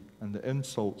consumes me, and the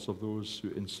insults of those who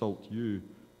insult you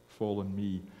fall on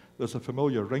me. There's a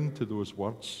familiar ring to those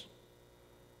words.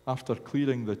 After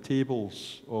clearing the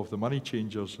tables of the money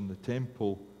changers in the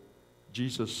temple,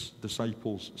 Jesus'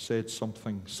 disciples said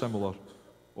something similar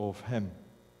of him,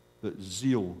 that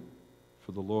zeal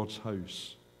for the Lord's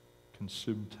house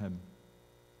consumed him.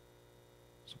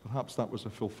 So perhaps that was a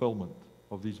fulfillment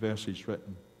of these verses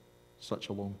written such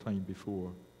a long time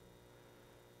before.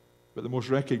 But the most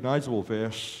recognizable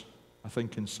verse, I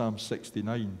think, in Psalm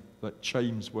 69 that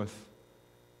chimes with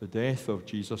the death of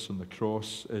Jesus on the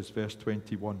cross is verse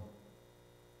 21,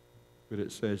 where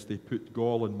it says, they put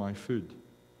gall in my food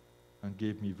and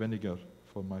gave me vinegar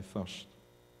for my thirst.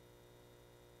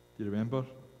 Do you remember?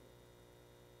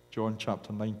 John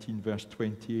chapter 19, verse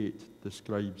 28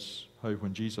 describes how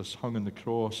when Jesus hung on the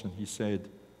cross and he said,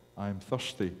 I am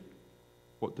thirsty,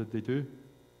 what did they do?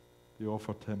 they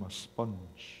offered him a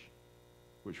sponge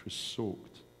which was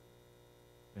soaked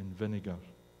in vinegar,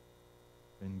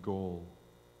 in gall.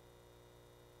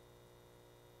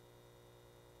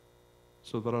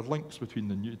 So there are links between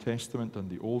the New Testament and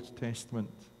the Old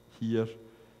Testament here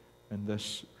in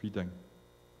this reading.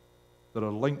 There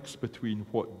are links between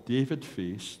what David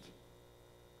faced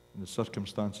and the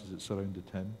circumstances that surrounded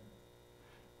him,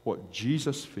 what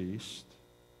Jesus faced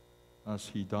as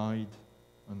he died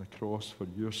on the cross for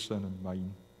your sin and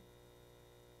mine,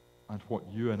 and what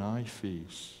you and I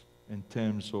face in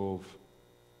terms of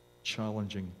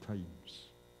challenging times.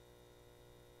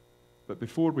 But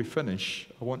before we finish,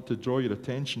 I want to draw your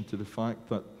attention to the fact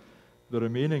that the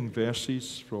remaining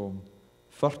verses from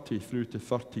 30 through to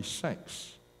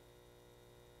 36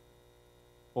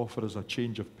 offer us a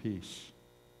change of pace.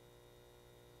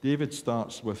 David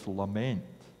starts with lament,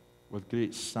 with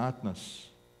great sadness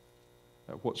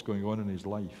at what's going on in his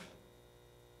life,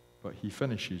 but he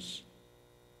finishes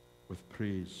with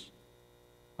praise.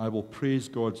 I will praise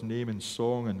God's name in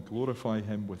song and glorify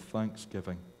him with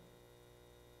thanksgiving.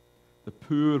 The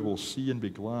poor will see and be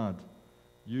glad.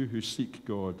 You who seek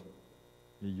God,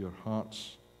 may your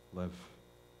hearts live.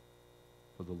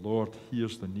 For the Lord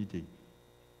hears the needy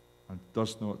and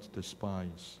does not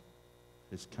despise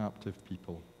his captive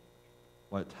people.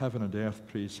 Let heaven and earth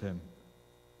praise him,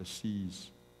 the seas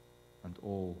and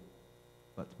all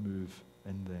that move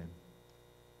in them.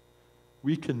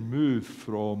 We can move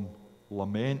from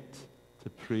lament to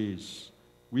praise.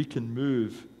 We can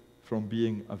move from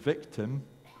being a victim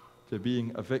to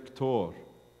being a victor.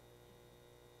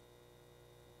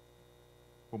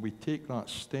 When we take that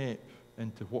step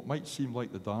into what might seem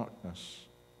like the darkness,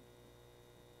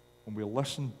 when we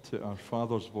listen to our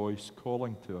Father's voice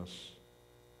calling to us,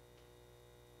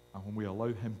 and when we allow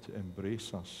him to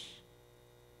embrace us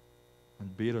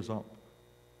and bear us up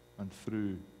and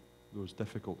through those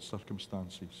difficult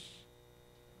circumstances,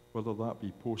 whether that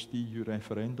be post-EU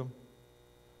referendum,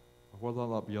 or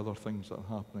whether that be other things that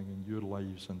are happening in your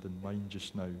lives and in mine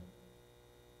just now,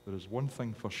 there is one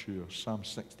thing for sure. Psalm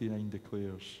 69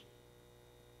 declares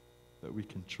that we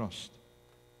can trust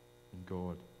in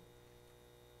God,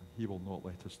 and he will not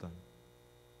let us down.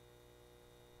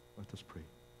 Let us pray.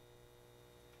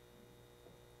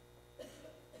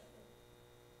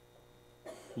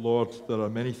 Lord, there are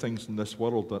many things in this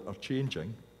world that are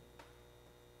changing,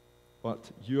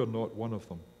 but you are not one of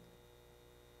them.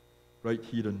 Right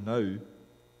here and now,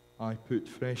 I put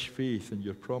fresh faith in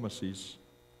your promises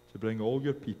to bring all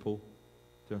your people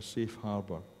to a safe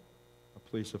harbor, a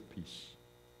place of peace.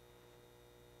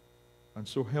 And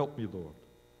so help me, Lord,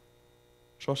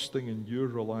 trusting in your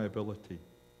reliability,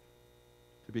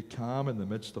 to be calm in the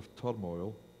midst of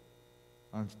turmoil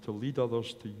and to lead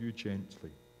others to you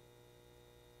gently,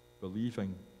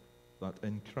 believing that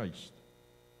in Christ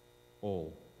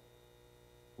all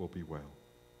will be well.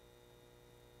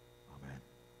 Amen.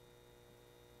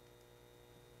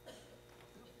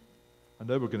 And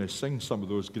now we're going to sing some of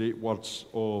those great words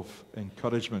of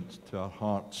encouragement to our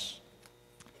hearts.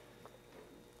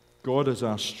 God is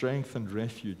our strength and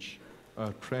refuge,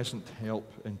 our present help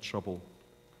in trouble,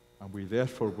 and we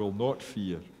therefore will not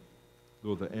fear,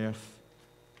 though the earth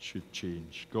should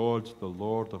change. God, the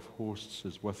Lord of hosts,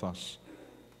 is with us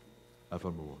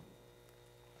evermore.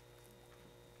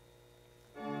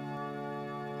 Strength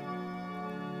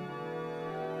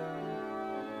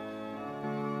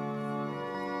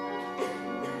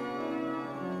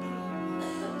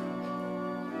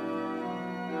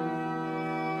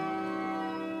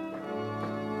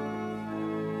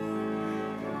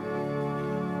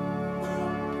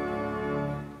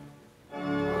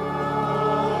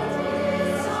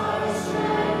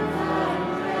and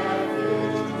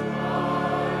refuge,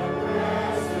 our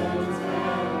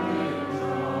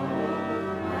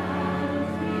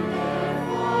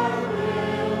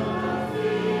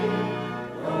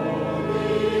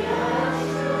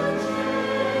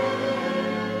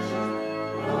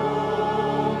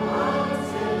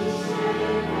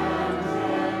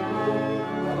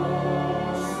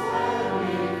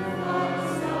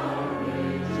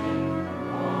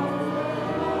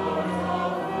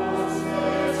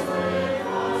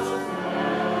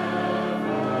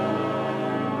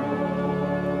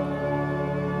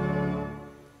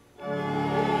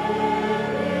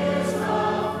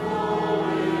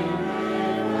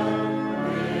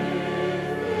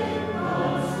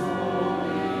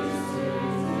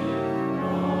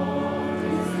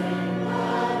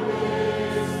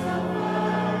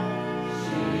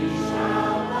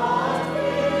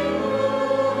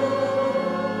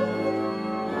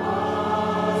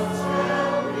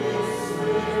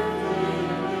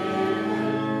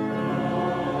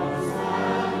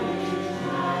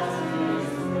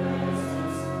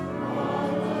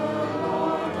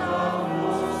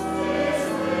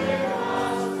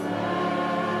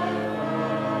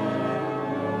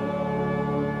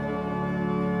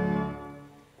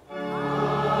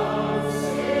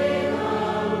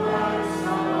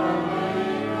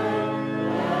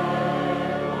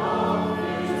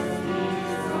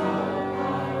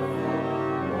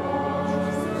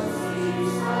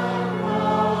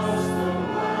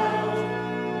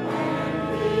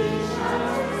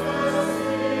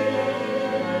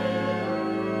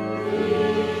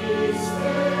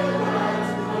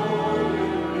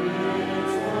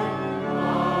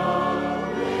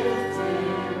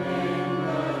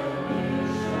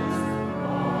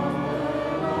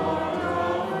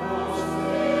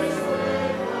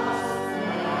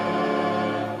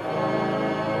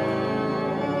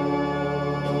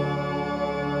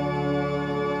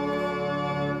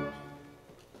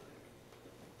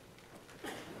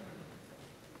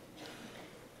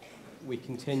we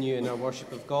continue in our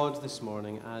worship of God this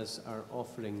morning as our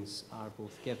offerings are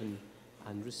both given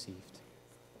and received.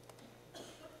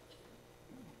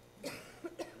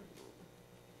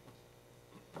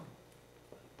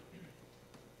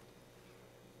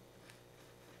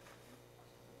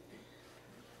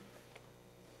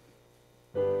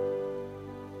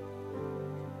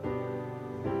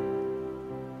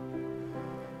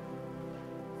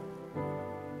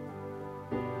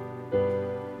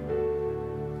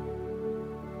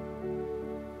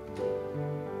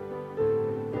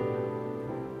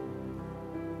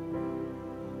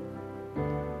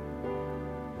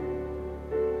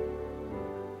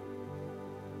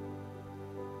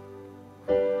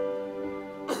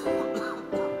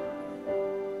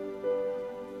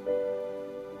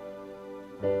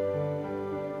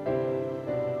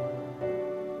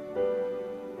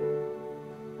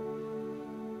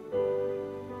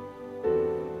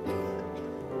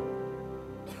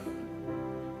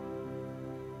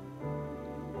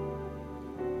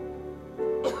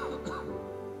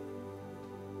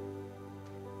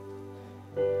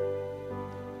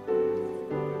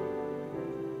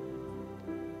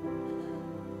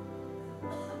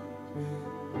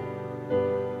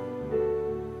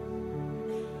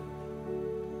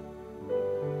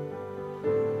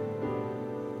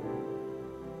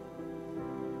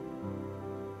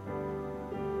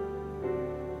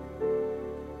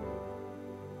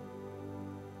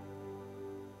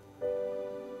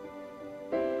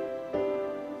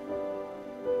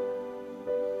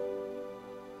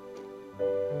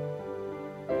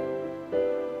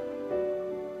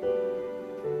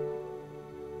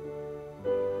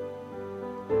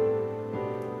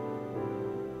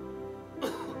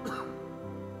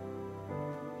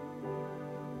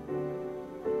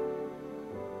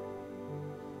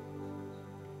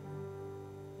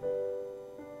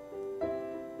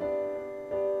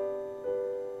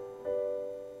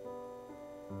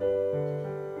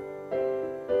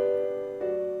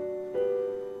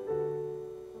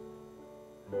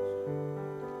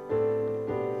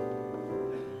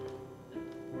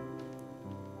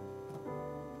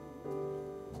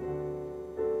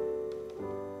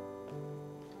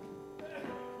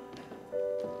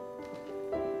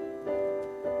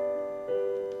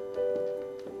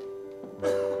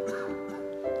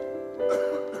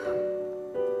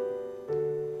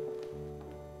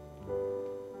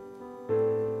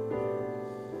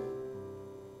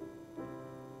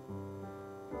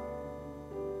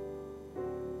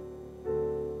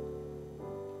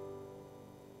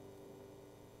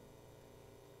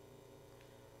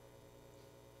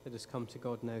 Let us come to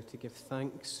God now to give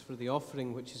thanks for the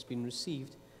offering which has been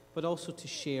received, but also to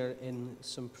share in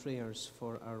some prayers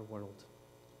for our world.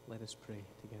 Let us pray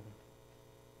together.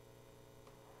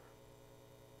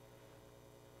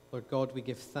 Lord God, we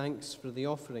give thanks for the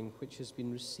offering which has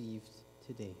been received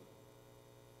today.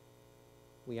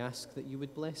 We ask that you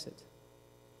would bless it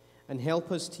and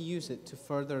help us to use it to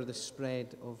further the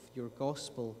spread of your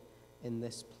gospel in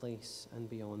this place and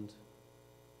beyond.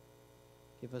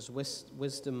 Give us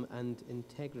wisdom and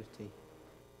integrity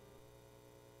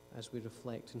as we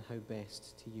reflect on how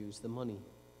best to use the money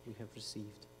we have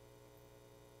received.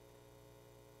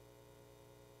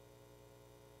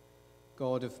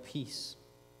 God of peace,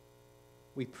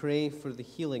 we pray for the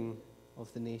healing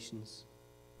of the nations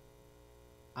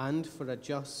and for a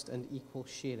just and equal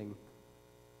sharing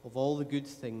of all the good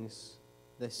things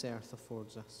this earth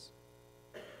affords us.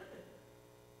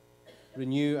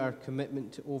 Renew our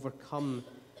commitment to overcome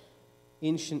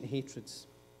ancient hatreds.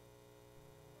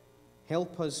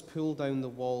 Help us pull down the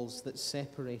walls that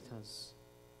separate us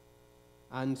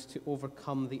and to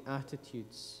overcome the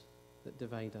attitudes that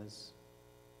divide us.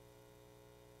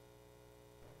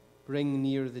 Bring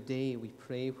near the day, we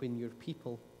pray, when your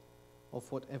people of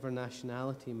whatever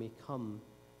nationality may come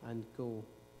and go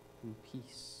in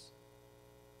peace.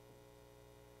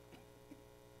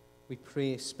 We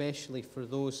pray especially for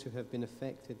those who have been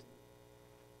affected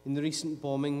in the recent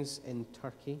bombings in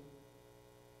Turkey,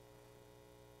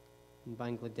 in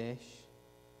Bangladesh,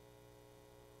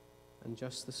 and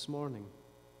just this morning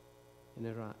in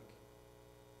Iraq.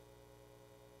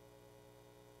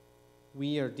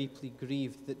 We are deeply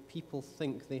grieved that people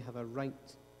think they have a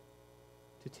right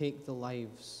to take the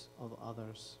lives of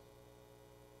others.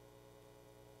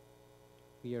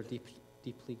 We are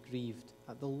deeply grieved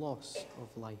at the loss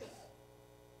of life,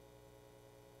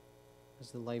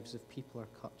 as the lives of people are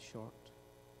cut short.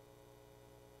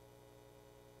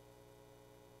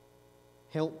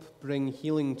 Help bring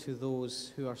healing to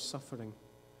those who are suffering,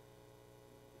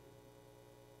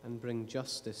 and bring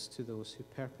justice to those who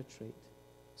perpetrate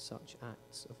such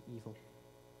acts of evil.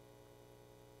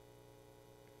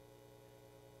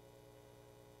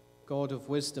 God of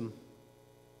wisdom,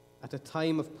 at a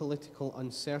time of political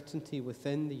uncertainty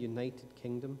within the United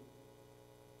Kingdom,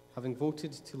 having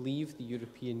voted to leave the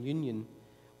European Union,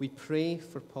 we pray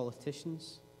for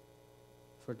politicians,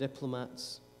 for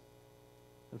diplomats,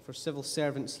 and for civil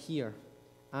servants here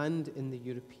and in the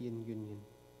European Union.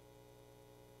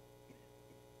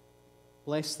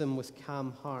 Bless them with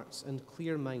calm hearts and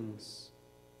clear minds.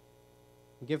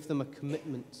 Give them a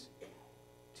commitment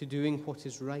to doing what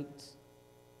is right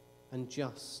and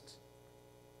just,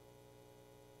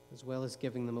 as well as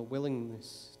giving them a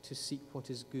willingness to seek what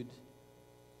is good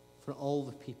for all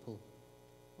the people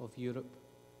of Europe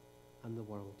and the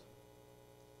world.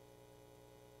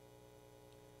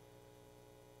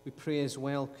 We pray as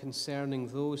well concerning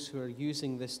those who are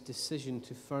using this decision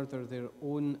to further their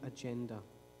own agenda,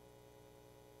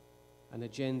 an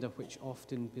agenda which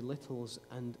often belittles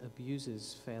and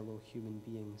abuses fellow human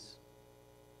beings.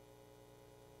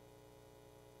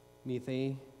 May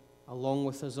they, along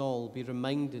with us all, be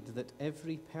reminded that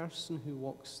every person who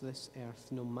walks this earth,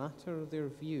 no matter their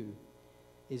view,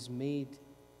 is made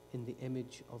in the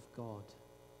image of God,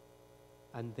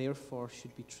 and therefore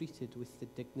should be treated with the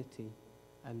dignity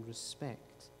and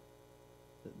respect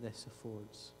that this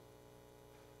affords.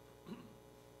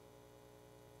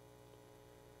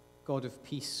 God of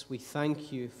peace, we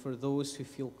thank you for those who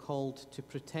feel called to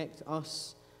protect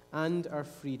us and our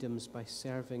freedoms by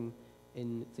serving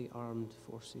in the armed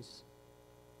forces.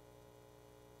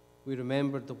 We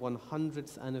remembered the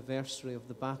 100th anniversary of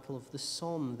the Battle of the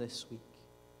Somme this week,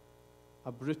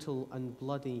 a brutal and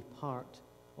bloody part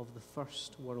of the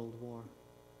First World War.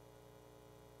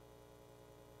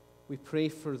 We pray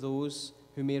for those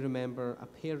who may remember a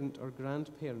parent or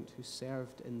grandparent who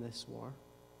served in this war.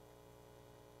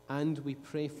 And we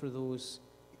pray for those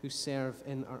who serve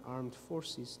in our armed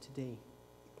forces today.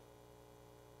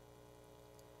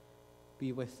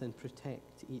 Be with and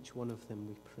protect each one of them,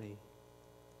 we pray,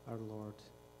 our Lord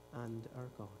and our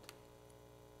God.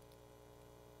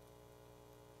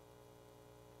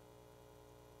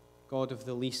 God of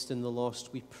the least and the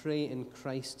lost, we pray in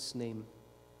Christ's name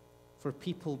for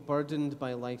people burdened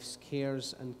by life's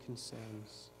cares and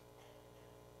concerns,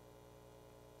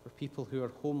 for people who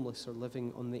are homeless or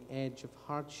living on the edge of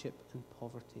hardship and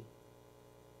poverty,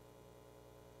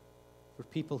 for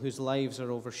people whose lives are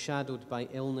overshadowed by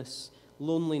illness,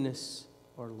 loneliness,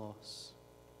 or loss.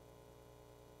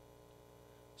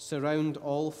 Surround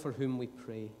all for whom we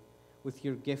pray with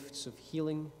your gifts of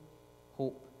healing,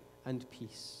 hope, and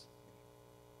peace,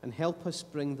 and help us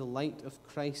bring the light of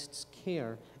Christ's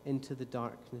care into the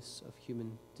darkness of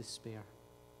human despair.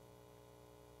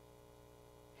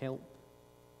 Help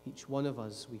each one of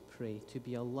us, we pray, to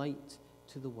be a light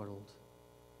to the world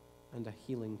and a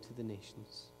healing to the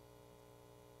nations.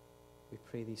 We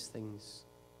pray these things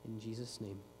in Jesus'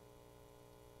 name.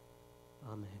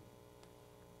 Amen.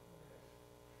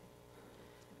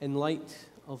 In light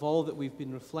of all that we've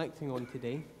been reflecting on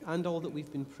today and all that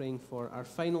we've been praying for, our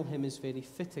final hymn is very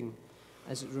fitting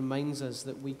as it reminds us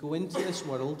that we go into this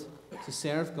world to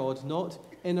serve God not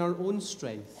in our own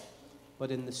strength,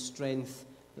 but in the strength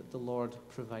that the Lord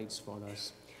provides for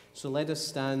us. So let us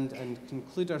stand and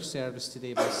conclude our service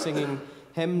today by singing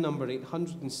hymn number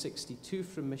 862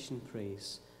 from Mission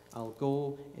Praise, I'll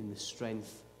Go in the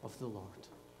Strength of the Lord.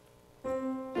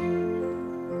 I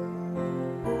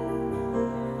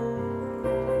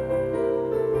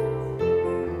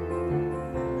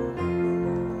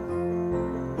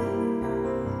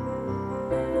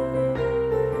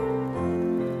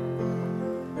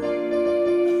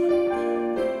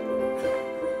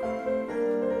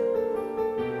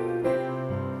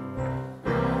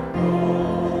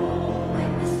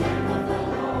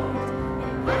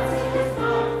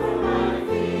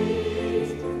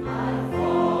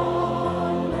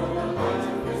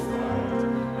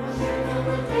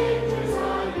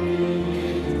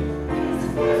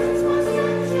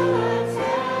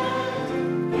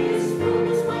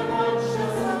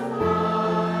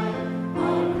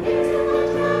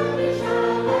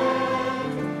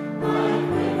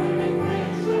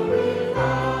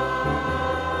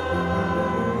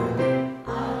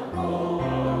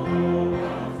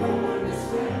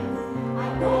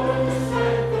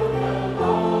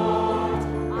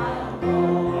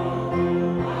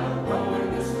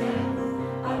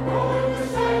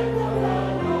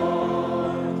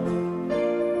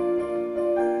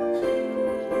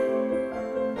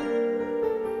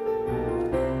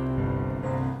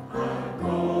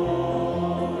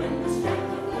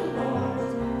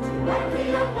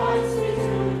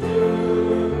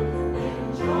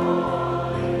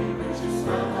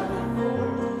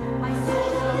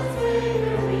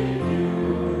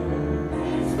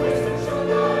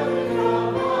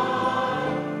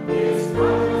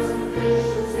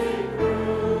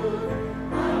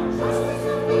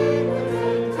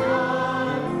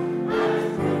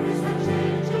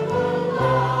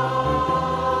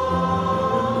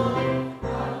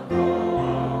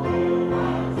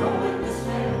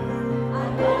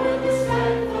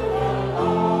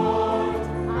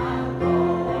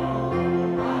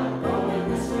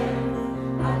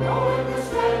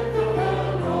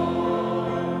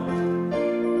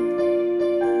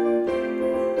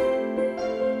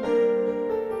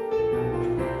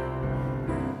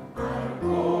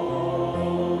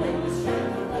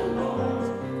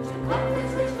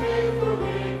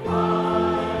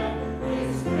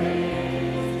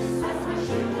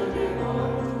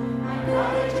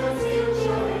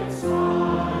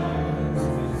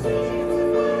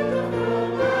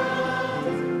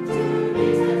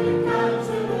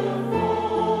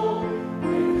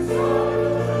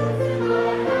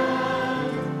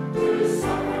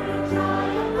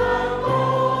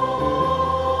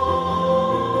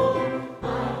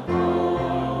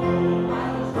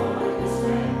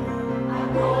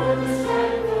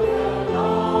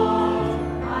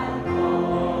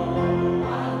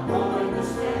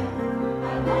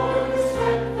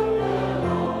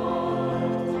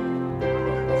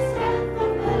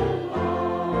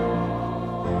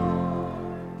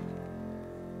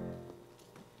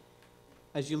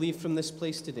As you leave from this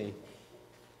place today,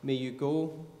 may you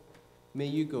go, may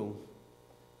you go,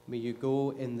 may you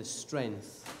go in the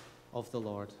strength of the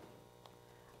Lord.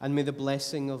 And may the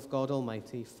blessing of God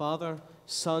Almighty, Father,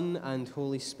 Son, and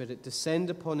Holy Spirit descend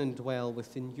upon and dwell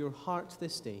within your heart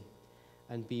this day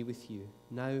and be with you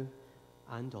now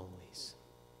and always.